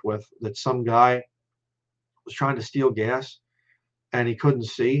he worked with, that some guy was trying to steal gas and he couldn't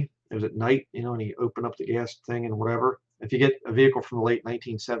see. It was at night, and he opened up the gas thing and whatever. If you get a vehicle from the late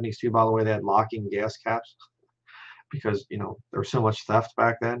 1970s too, by the way, they had locking gas caps because, there was so much theft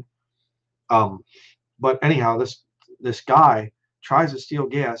back then. But anyhow, this guy tries to steal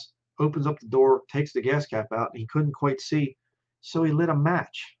gas, opens up the door, takes the gas cap out, and he couldn't quite see, so he lit a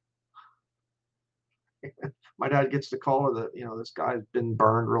match. My dad gets the call that, this guy's been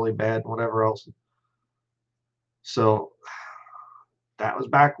burned really bad and whatever else. So that was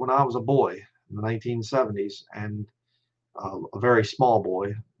back when I was a boy in the 1970s, and a very small boy.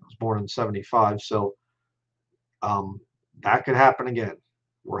 I was born in 75, so that could happen again.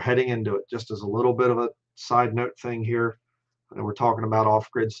 We're heading into it. Just as a little bit of a side note thing here, I know we're talking about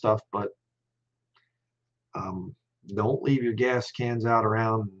off-grid stuff, but don't leave your gas cans out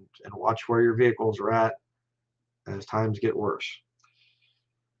around, and watch where your vehicles are at as times get worse.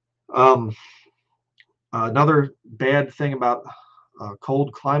 Another bad thing about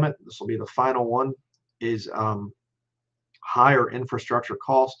cold climate, this will be the final one, is higher infrastructure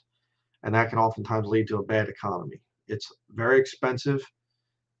cost, and that can oftentimes lead to a bad economy. It's very expensive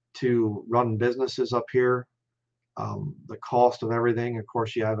to run businesses up here. The cost of everything, of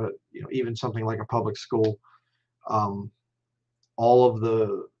course, you have even something like a public school. All of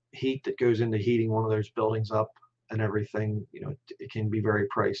the heat that goes into heating one of those buildings up and everything, it can be very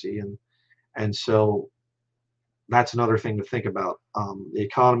pricey, and so that's another thing to think about. The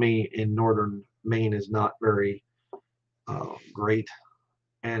economy in northern Maine is not very great,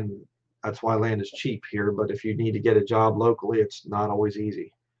 and that's why land is cheap here. But if you need to get a job locally, it's not always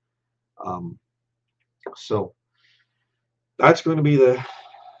easy. So that's going to be the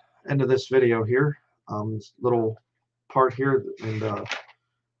end of this video here. This little part here, and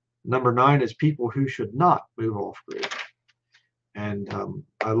number 9 is people who should not move off grid. And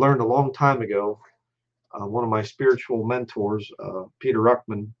I learned a long time ago, one of my spiritual mentors, Peter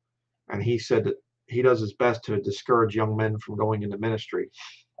Ruckman, and he said that he does his best to discourage young men from going into ministry,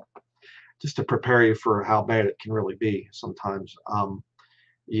 just to prepare you for how bad it can really be sometimes.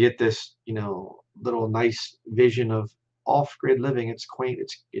 You get this, little nice vision of off-grid living. It's quaint,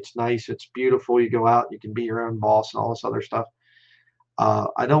 it's nice, it's beautiful. You go out, you can be your own boss and all this other stuff.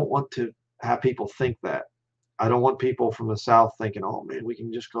 I don't want to have people think that. I don't want people from the South thinking, oh man, we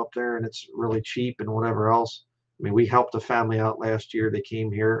can just go up there and it's really cheap and whatever else. I mean, we helped a family out last year. They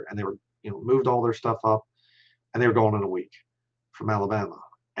came here and they were, moved all their stuff up, and they were going in a week from Alabama.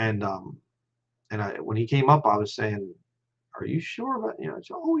 And when he came up, I was saying, are you sure about,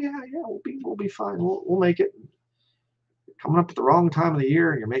 oh yeah, we'll be fine. We'll make it. Coming up at the wrong time of the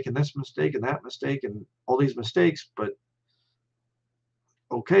year, and you're making this mistake and that mistake and all these mistakes, but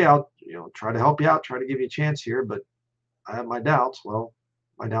okay, I'll try to help you out, try to give you a chance here, but I have my doubts. Well,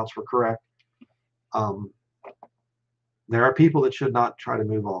 my doubts were correct. There are people that should not try to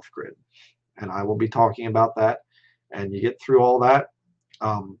move off grid, and I will be talking about that. And you get through all that.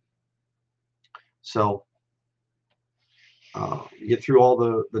 So you get through all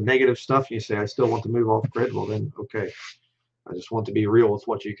the negative stuff, and you say, I still want to move off grid. Well, then, okay. I just want to be real with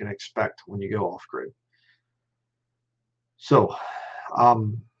what you can expect when you go off grid. So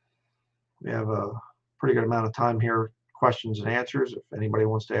we have a pretty good amount of time here, questions and answers. If anybody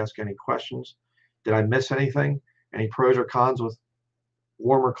wants to ask any questions. Did I miss anything? Any pros or cons with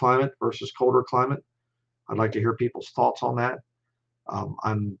warmer climate versus colder climate? I'd like to hear people's thoughts on that.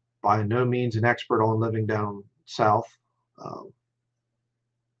 I'm by no means an expert on living down south.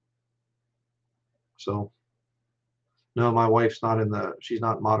 So no, my wife's not she's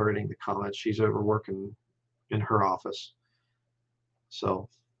not moderating the comments. She's over working in her office. So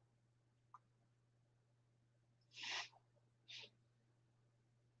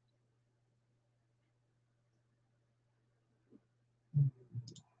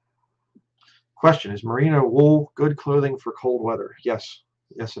Question: is merino wool good clothing for cold weather? Yes,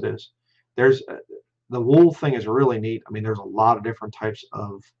 yes, it is. There's the wool thing is really neat. I mean, there's a lot of different types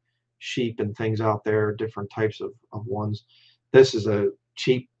of sheep and things out there, different types of ones. This is a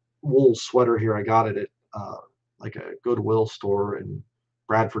cheap wool sweater here. I got it at like a Goodwill store in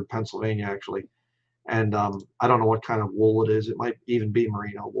Bradford, Pennsylvania, actually. And I don't know what kind of wool it is. It might even be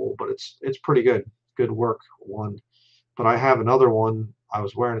merino wool, but it's pretty good. Good work one. But I have another one. I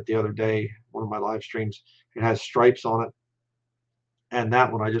was wearing it the other day, one of my live streams. It has stripes on it, and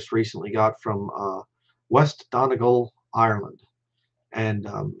that one I just recently got from West Donegal, Ireland, and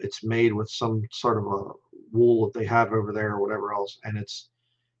it's made with some sort of a wool that they have over there or whatever else, and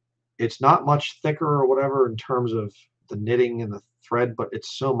it's not much thicker or whatever in terms of the knitting and the thread, but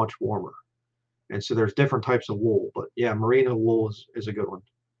it's so much warmer. And so there's different types of wool, but yeah, merino wool is a good one.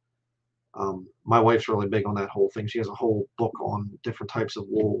 My wife's really big on that whole thing. She has a whole book on different types of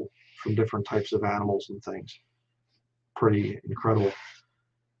wool from different types of animals and things. Pretty incredible.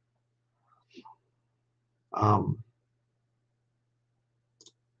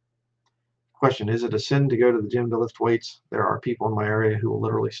 Question: is it a sin to go to the gym to lift weights? There are people in my area who will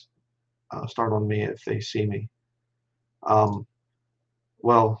literally start on me if they see me.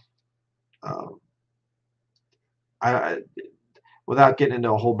 Well, uh, I without getting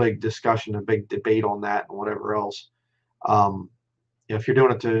into a whole big discussion, a big debate on that and whatever else, if you're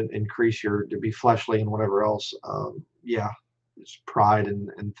doing it to increase to be fleshly and whatever else, yeah, it's pride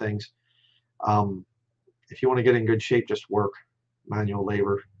and things. If you want to get in good shape, just work, manual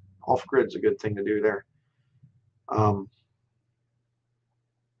labor. Off grid's a good thing to do there.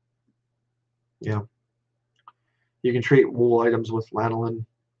 Yeah, you can treat wool items with lanolin.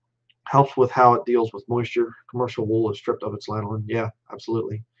 Helps with how it deals with moisture. Commercial wool is stripped of its lanolin. Yeah,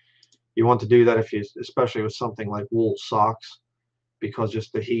 absolutely. You want to do that especially with something like wool socks, because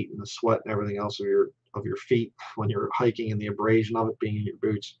just the heat and the sweat and everything else of your feet when you're hiking and the abrasion of it being in your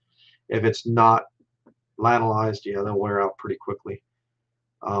boots. If it's not lanolized, yeah, they'll wear out pretty quickly.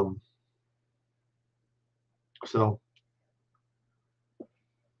 So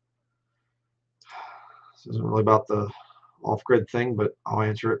this isn't really about the off-grid thing, but I'll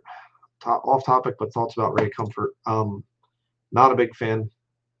answer it. Off topic, but thoughts about Ray Comfort. Not a big fan.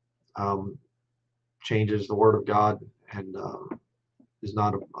 Changes the Word of God and is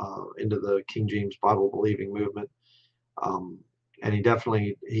not into the King James Bible believing movement. And he gets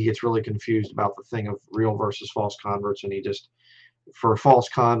really confused about the thing of real versus false converts, and for a false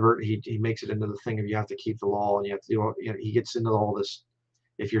convert, he makes it into the thing of you have to keep the law and you have to do. He gets into all this.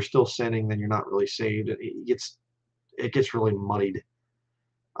 If you're still sinning, then you're not really saved. It gets really muddied.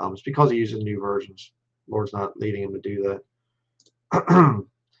 It's because he uses new versions. Lord's not leading him to do that.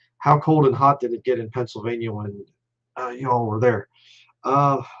 How cold and hot did it get in Pennsylvania when you all were there?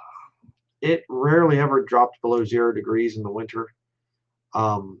 It rarely ever dropped below 0 degrees in the winter.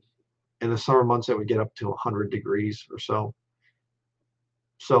 In the summer months, it would get up to 100 degrees or so.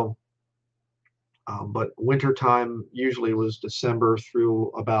 But winter time usually was December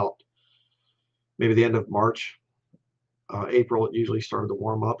through about maybe the end of March. April, it usually started to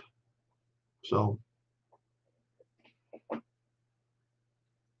warm up. So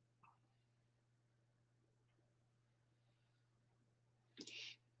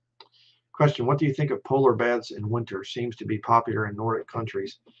question: what do you think of polar baths in winter? Seems to be popular in Nordic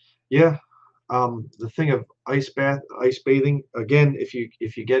countries. Yeah, the thing of ice bathing, again, if you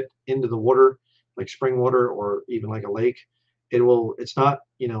get into the water, like spring water or even like a lake, it's not,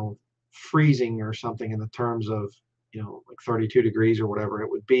 freezing or something in the terms of, like 32 degrees or whatever. It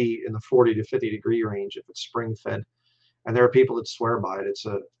would be in the 40 to 50 degree range if it's spring fed. And there are people that swear by it. It's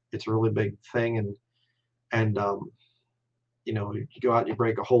a really big thing. And you go out, you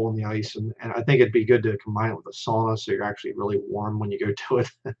break a hole in the ice, and I think it'd be good to combine it with a sauna so you're actually really warm when you go to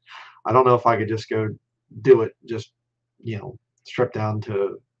it. I don't know if I could just go do it, just, strip down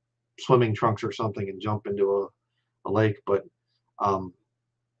to swimming trunks or something and jump into a lake. But,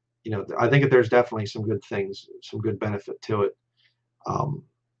 I think that there's definitely some good things, some good benefit to it.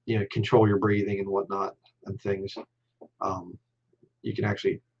 Control your breathing and whatnot and things. You can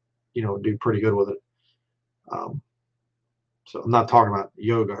actually, do pretty good with it. So I'm not talking about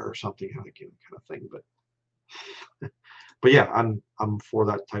yoga or something kind of thing, but yeah, I'm for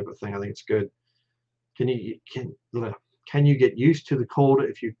that type of thing. I think it's good. Can you get used to the cold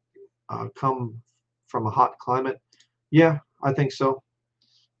if you come from a hot climate? Yeah, I think so.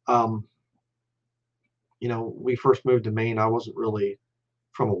 We first moved to Maine. I wasn't really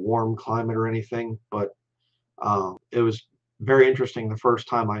from a warm climate or anything, but it was very interesting the first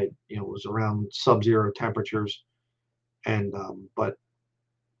time I was around sub-zero temperatures, and but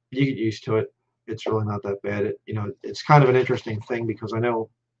you get used to it. it's really not that bad. It's kind of an interesting thing because I know,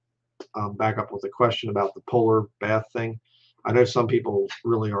 back up with the question about the polar bath thing. I know some people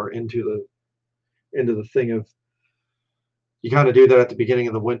really are into the thing of, you kind of do that at the beginning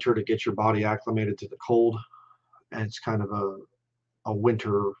of the winter to get your body acclimated to the cold, and it's kind of a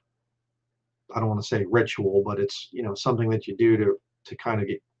winter, I don't want to say ritual, but it's something that you do to kind of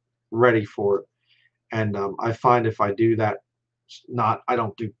get ready for it. And I find if I do that, I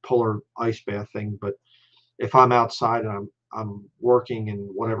don't do polar ice bath thing, but if I'm outside and I'm working and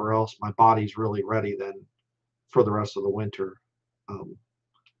whatever else, my body's really ready then for the rest of the winter. Um,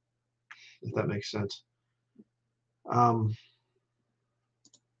 if that makes sense. Um,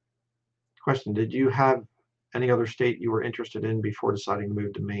 Question: did you have any other state you were interested in before deciding to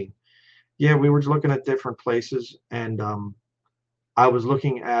move to Maine? Yeah, we were looking at different places, and I was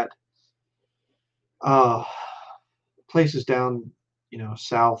looking at uh, places down,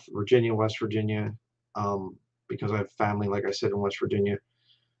 South Virginia, West Virginia, um, because I have family, like I said, in West Virginia.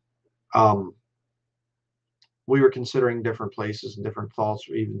 Um, we were considering different places and different thoughts,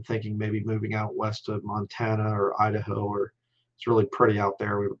 even thinking maybe moving out west of Montana or Idaho, or it's really pretty out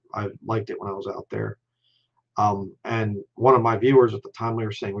there. I liked it when I was out there. And one of my viewers at the time, we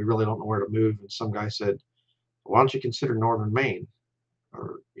were saying we really don't know where to move, and some guy said, "Why don't you consider northern Maine,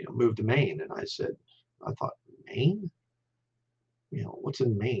 or move to Maine?" And I thought, Maine? What's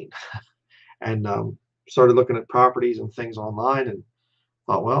in Maine? And started looking at properties and things online, and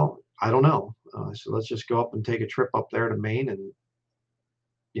thought, well, I don't know. So let's just go up and take a trip up there to Maine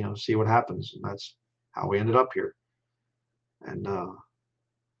and see what happens. And that's how we ended up here. And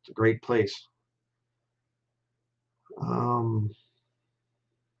it's a great place. Um,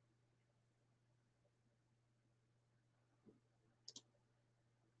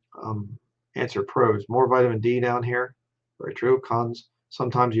 Answer: pros: more vitamin D down here. Very true. Cons: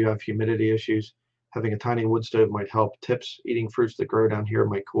 sometimes you have humidity issues. Having a tiny wood stove might help. Tips: eating fruits that grow down here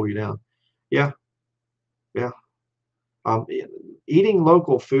might cool you down. Yeah, yeah. Eating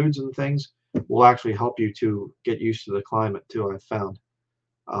local foods and things will actually help you to get used to the climate too, I've found.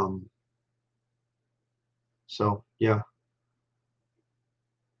 Um, so yeah,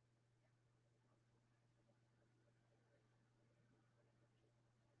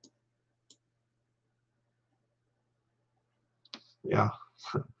 yeah.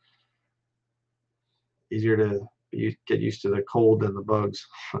 Easier to get used to the cold than the bugs.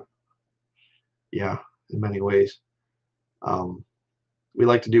 Yeah, in many ways. Um, we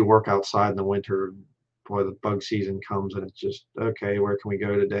like to do work outside in the winter. Boy, the bug season comes and it's just, okay, where can we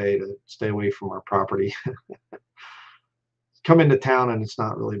go today to stay away from our property? Come into town and it's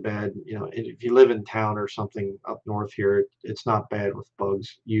not really bad. If you live in town or something up north here, it's not bad with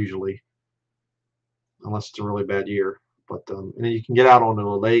bugs usually, unless it's a really bad year. But and then you can get out onto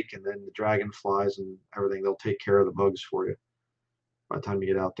a lake, and then the dragonflies and everything, they'll take care of the bugs for you by the time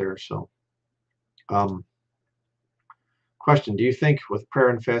you get out there. So, um, question: do you think with prayer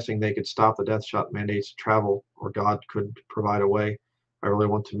and fasting they could stop the death shot mandates to travel, or God could provide a way? I really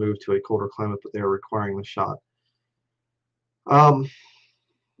want to move to a colder climate, but they are requiring the shot. Um,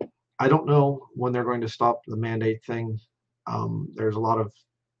 I don't know when they're going to stop the mandate thing. There's a lot of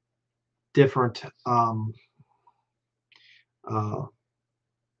different uh,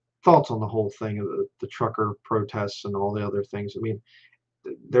 thoughts on the whole thing of the trucker protests and all the other things. I mean,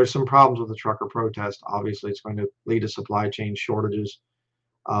 there's some problems with the trucker protest. Obviously, it's going to lead to supply chain shortages,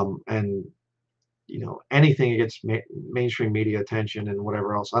 and anything that gets mainstream media attention and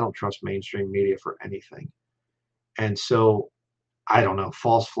whatever else. I don't trust mainstream media for anything. And so I don't know,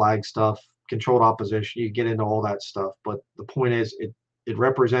 false flag stuff, controlled opposition. You get into all that stuff, but the point is, it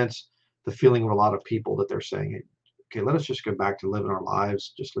represents the feeling of a lot of people that they're saying, okay, let us just go back to living our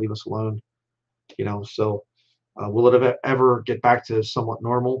lives. Just leave us alone. So will it ever get back to somewhat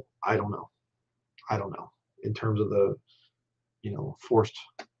normal? I don't know. I don't know, in terms of the forced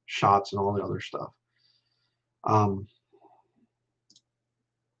shots and all the other stuff. Um,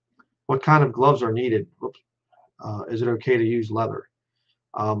 what kind of gloves are needed? Is it okay to use leather?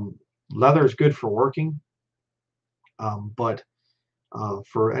 Um, Leather is good for working, but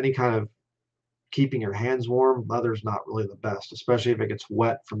for any kind of keeping your hands warm, leather's not really the best, especially if it gets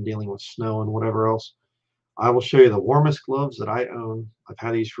wet from dealing with snow and whatever else. I will show you the warmest gloves that I own. I've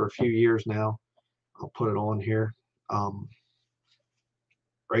had these for a few years now. I'll put it on here. Um,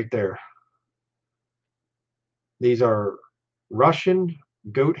 right there. These are Russian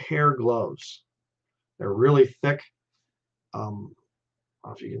goat hair gloves. They're really thick. I don't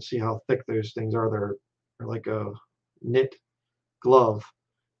know if you can see how thick those things are. They're like a knit glove,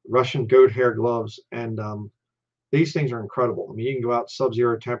 Russian goat hair gloves, and these things are incredible. I mean, you can go out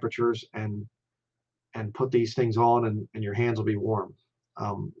sub-zero temperatures, and and put these things on, and your hands will be warm.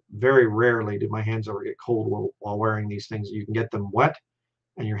 Very rarely do my hands ever get cold while wearing these things. You can get them wet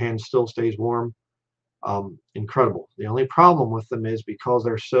and your hand still stays warm. Incredible. The only problem with them is because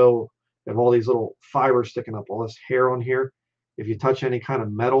they have all these little fibers sticking up, all this hair on here. If you touch any kind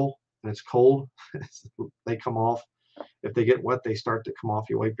of metal and it's cold, they come off. If they get wet, they start to come off.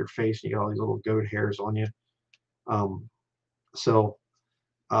 You wipe your face and you get all these little goat hairs on you. Um, so,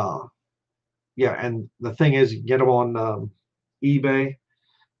 uh, yeah, and the thing is, you get them on eBay.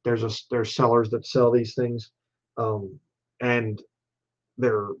 There's sellers that sell these things, and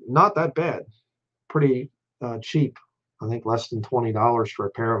they're not that bad. Pretty cheap. I think less than $20 for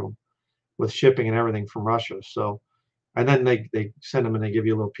a pair of them, with shipping and everything from Russia. So, and then they send them and they give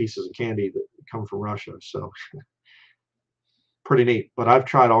you little pieces of candy that come from Russia. So pretty neat. But I've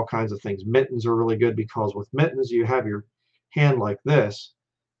tried all kinds of things. Mittens are really good because with mittens you have your hand like this,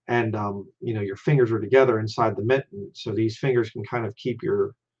 and your fingers are together inside the mitten. So these fingers can kind of keep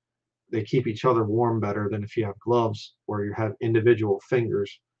each other warm better than if you have gloves where you have individual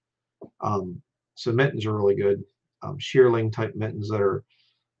fingers. So mittens are really good. Shearling type mittens that are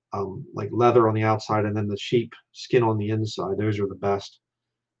like leather on the outside and then the sheep skin on the inside. Those are the best.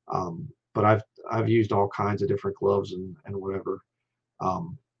 But I've used all kinds of different gloves and whatever.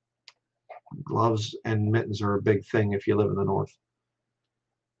 Gloves and mittens are a big thing if you live in the north.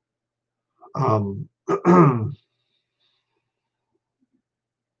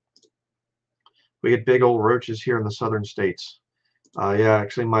 We get big old roaches here in the southern states. Yeah,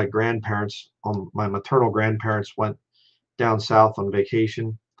 actually my maternal grandparents went down south on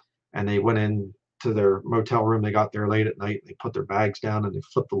vacation, and they went in to their motel room. They got there late at night. They put their bags down and they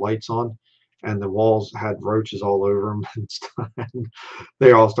flipped the lights on, and the walls had roaches all over them and stuff. And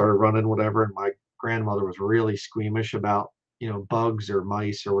they all started running, whatever. And my grandmother was really squeamish about bugs or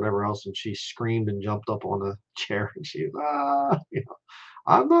mice or whatever else, and she screamed and jumped up on a chair and she was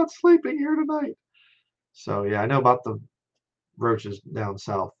I'm not sleeping here tonight. So yeah, I know about the roaches down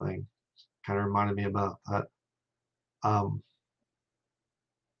south thing. Kind of reminded me about that.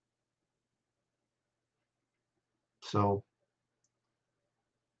 So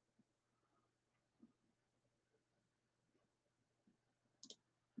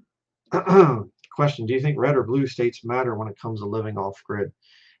question, do you think red or blue states matter when it comes to living off grid?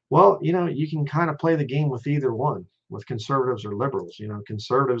 Well, you can kind of play the game with either one, with conservatives or liberals.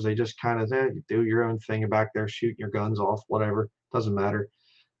 Conservatives, they just kind of do your own thing. You're back there shooting your guns off, whatever, doesn't matter.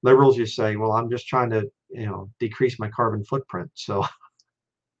 Liberals, you say, well, I'm just trying to decrease my carbon footprint, so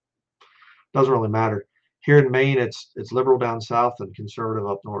doesn't really matter. Here in Maine, it's liberal down south and conservative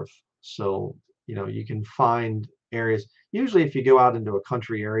up north. So you can find areas. Usually, if you go out into a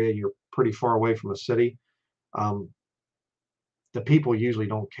country area, you're pretty far away from a city. The people usually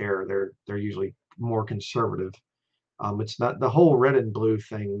don't care. They're usually more conservative. It's not the whole red and blue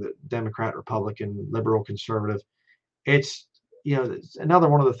thing, that Democrat, Republican, liberal, conservative. It's it's another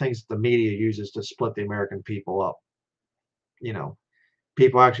one of the things that the media uses to split the American people up.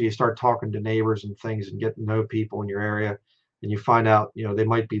 People actually, you start talking to neighbors and things and get to know people in your area, and you find out they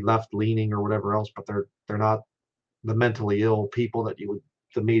might be left leaning or whatever else, but they're not the mentally ill people that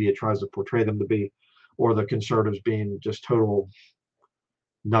the media tries to portray them to be, or the conservatives being just total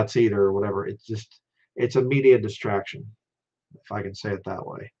nuts either or whatever. It's a media distraction, if I can say it that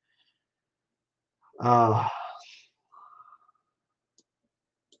way.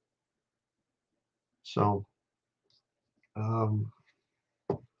 So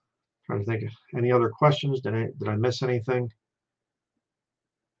trying to think of any other questions. Did I miss anything?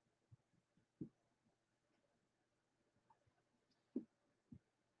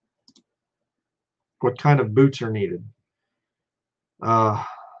 What kind of boots are needed?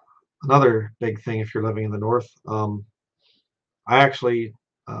 Another big thing if you're living in the north. I actually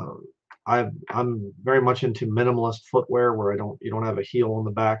I'm very much into minimalist footwear, where you don't have a heel on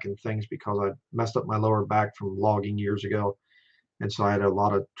the back and things, because I messed up my lower back from logging years ago, and so I had a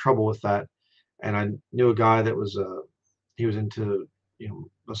lot of trouble with that. And I knew a guy that was he was into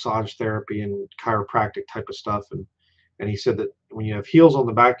massage therapy and chiropractic type of stuff, and he said that when you have heels on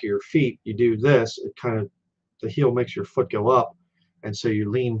the back of your feet, you do this. It kind of, the heel makes your foot go up, and so you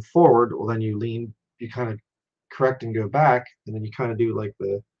lean forward. Well, then you kind of correct and go back, and then you kind of do like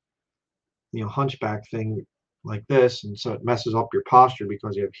the hunchback thing like this, and so it messes up your posture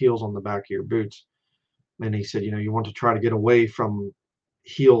because you have heels on the back of your boots. And he said, you want to try to get away from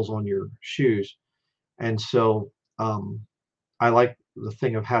heels on your shoes. And so I like the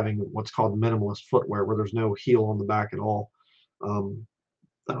thing of having what's called minimalist footwear, where there's no heel on the back at all. I don't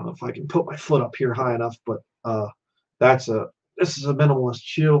know if I can put my foot up here high enough, but this is a minimalist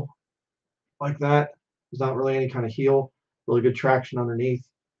shoe like that. There's not really any kind of heel. Really good traction underneath.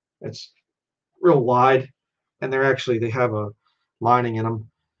 It's real wide, and they have a lining in them,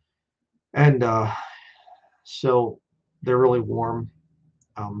 and so they're really warm.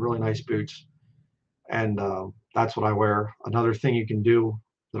 Really nice boots, and that's what I wear. Another thing you can do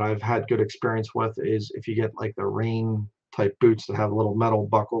that I've had good experience with is if you get like the rain type boots that have little metal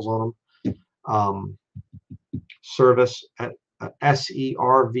buckles on them. Service at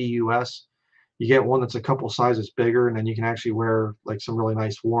Servus. You get one that's a couple sizes bigger, and then you can actually wear like some really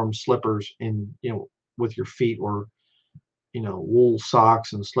nice warm slippers in, with your feet, or wool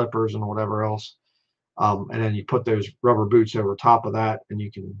socks and slippers and whatever else. And then you put those rubber boots over top of that, and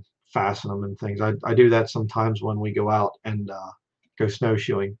you can fasten them and things. I do that sometimes when we go out and go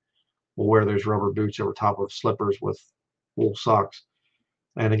snowshoeing. We'll wear those rubber boots over top of slippers with wool socks.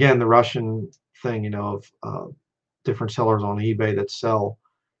 And again, the Russian thing, of different sellers on eBay that sell,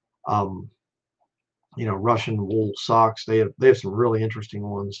 um, Russian wool socks. They have some really interesting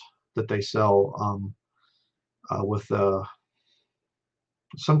ones that they sell, with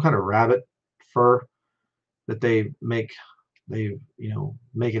some kind of rabbit fur that they make. They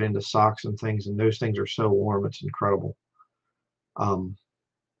make it into socks and things, and those things are so warm, it's incredible. Um,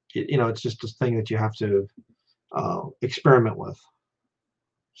 it's just a thing that you have to experiment with.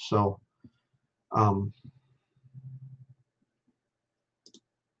 So, um, do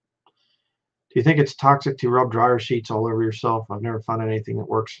you think it's toxic to rub dryer sheets all over yourself? I've never found anything that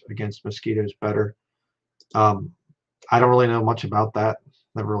works against mosquitoes better. Um, I don't really know much about that.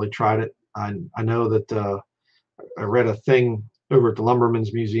 Never really tried it. I know that I read a thing over at the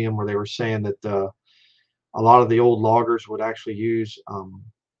Lumberman's Museum where they were saying that a lot of the old loggers would actually use,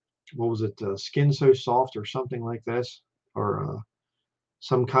 what was it, Skin So Soft or something like this, or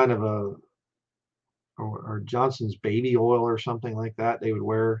some kind of or Johnson's baby oil or something like that. They would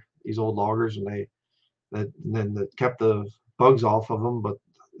wear these old loggers, and that kept the bugs off of them. But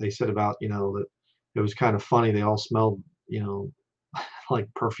they said about, that it was kind of funny. They all smelled, like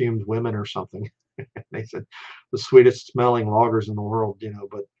perfumed women or something. They said the sweetest smelling loggers in the world,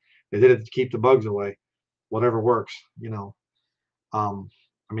 but they did it to keep the bugs away. Whatever works, Um,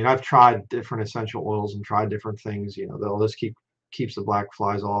 I mean, I've tried different essential oils and tried different things. They'll just keeps the black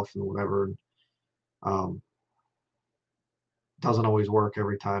flies off and whatever. And, um, doesn't always work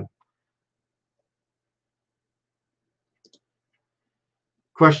every time.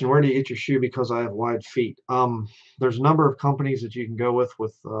 Question: where do you get your shoe? Because I have wide feet. There's a number of companies that you can go with.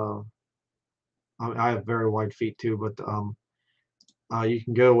 I have very wide feet too, but you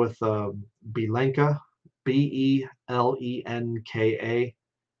can go with Belenka, Belenka.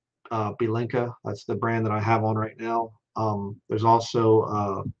 Belenka. That's the brand that I have on right now. There's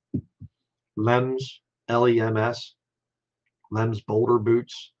also Lems, Lems. Lems Boulder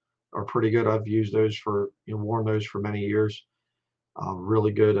boots are pretty good. I've used those worn those for many years.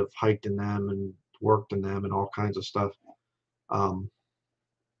 Really good. I've hiked in them and worked in them and all kinds of stuff. Um,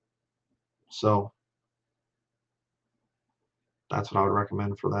 so that's what I would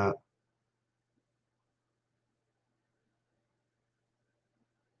recommend for that.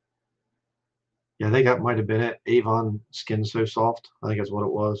 Yeah, I think that might have been it. Avon Skin So Soft. I think that's what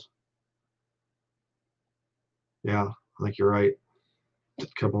it was. Yeah, I think you're right. A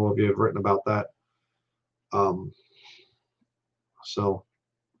couple of you have written about that. Um, so,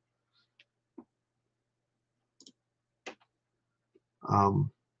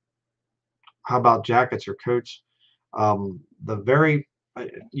 um, how about jackets or coats? The very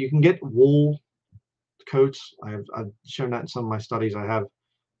You can get wool coats. I've shown that in some of my studies. I have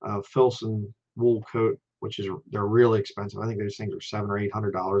a Filson wool coat, which they're really expensive. I think those things are $700 or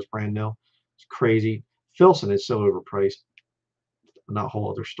 $800 brand new. It's crazy. Filson is so overpriced. And that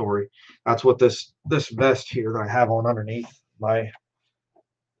whole other story. That's what this vest here that I have on underneath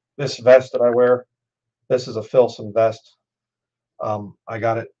this vest that I wear. This is a Filson vest. I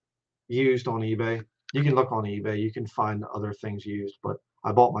got it used on eBay. You can look on eBay. You can find other things used, but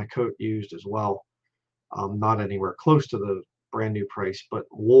I bought my coat used as well. Not anywhere close to the brand new price, but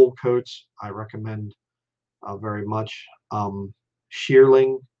wool coats I recommend very much.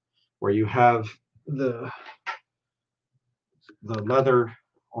 Shearling, where you have the leather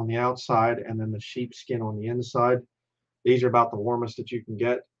on the outside and then the sheepskin on the inside. These are about the warmest that you can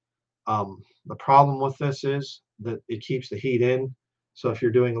get. The problem with this is that it keeps the heat in. So if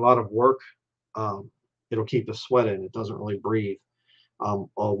you're doing a lot of work, it'll keep the sweat in. It doesn't really breathe. A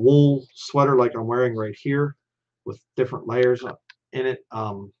wool sweater like I'm wearing right here with different layers in it,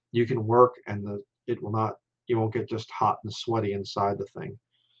 you can work, and you won't get just hot and sweaty inside the thing.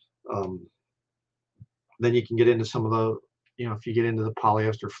 Um, then you can get into some of the, if you get into the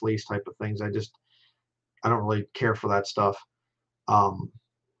polyester fleece type of things, I don't really care for that stuff. Um,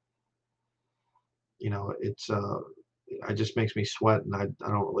 it's it just makes me sweat, and I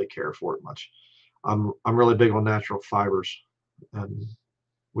don't really care for it much. I'm really big on natural fibers, and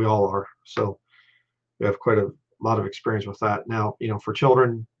we all are. So we have quite a lot of experience with that. Now, for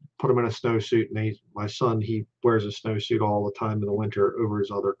children, put them in a snowsuit, and my son, he wears a snowsuit all the time in the winter over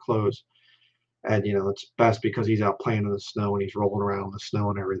his other clothes. And it's best because he's out playing in the snow and he's rolling around in the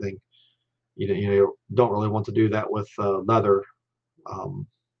snow and everything. You don't really want to do that with leather. Um,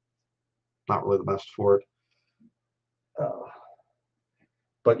 Not really the best for it. Uh,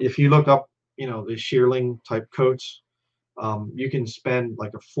 but if you look up, the shearling type coats, you can spend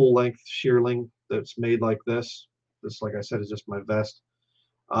like a full length shearling that's made like this. This, like I said, is just my vest.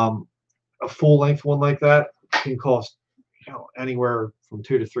 A full length one like that can cost anywhere from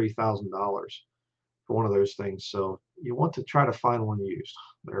 $2,000 to $3,000 for one of those things. So you want to try to find one used.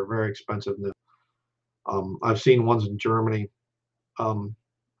 They're very expensive. I've seen ones in Germany,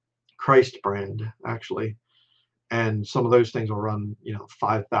 Christ brand actually, and some of those things will run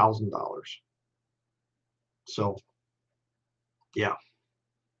 $5,000. So yeah.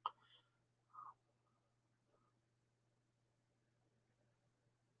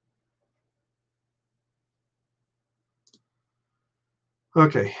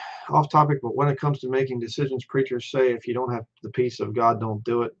 Okay, off topic, but when it comes to making decisions, preachers say if you don't have the peace of God, don't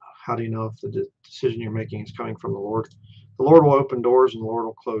do it. How do you know if the decision you're making is coming from the Lord? The Lord will open doors and the Lord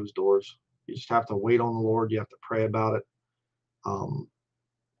will close doors. You just have to wait on the Lord. You have to pray about it. Um,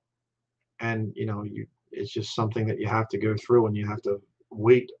 and it's just something that you have to go through, and you have to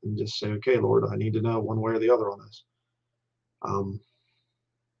wait and just say, okay, Lord, I need to know one way or the other on this. Um,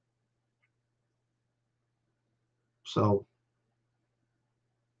 so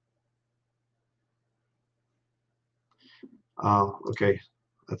okay,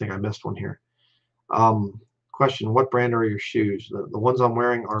 I think I missed one here. Question: what brand are your shoes? The ones I'm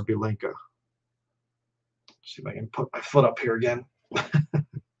wearing are Belenka. See if I can put my foot up here again.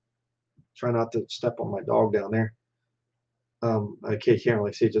 Try not to step on my dog down there. I can't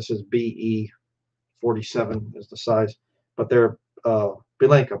really see. It just says BE47 is the size, but they're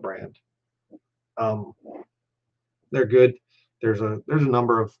Belenka brand. Um, they're good. There's a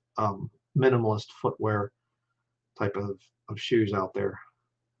number of minimalist footwear type of shoes out there.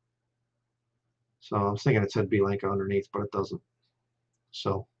 So I was thinking it said Belenka underneath, but it doesn't.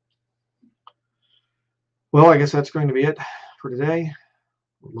 So, well, I guess that's going to be it for today.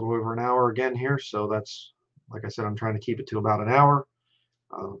 A little over an hour again here, so that's, like I said, I'm trying to keep it to about an hour.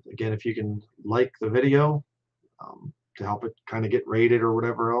 Again, if you can like the video to help it kind of get rated or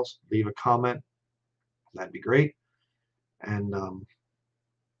whatever else, leave a comment. That'd be great. And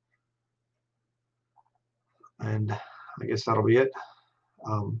I guess that'll be it.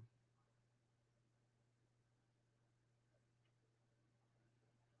 Um,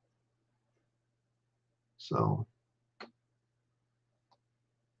 so,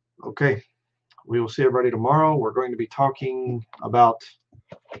 okay, we will see everybody tomorrow. We're going to be talking about,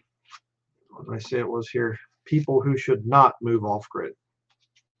 what did I say it was here? People who should not move off grid.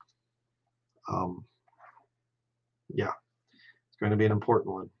 Yeah, it's going to be an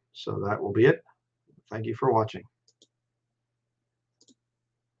important one. So that will be it. Thank you for watching.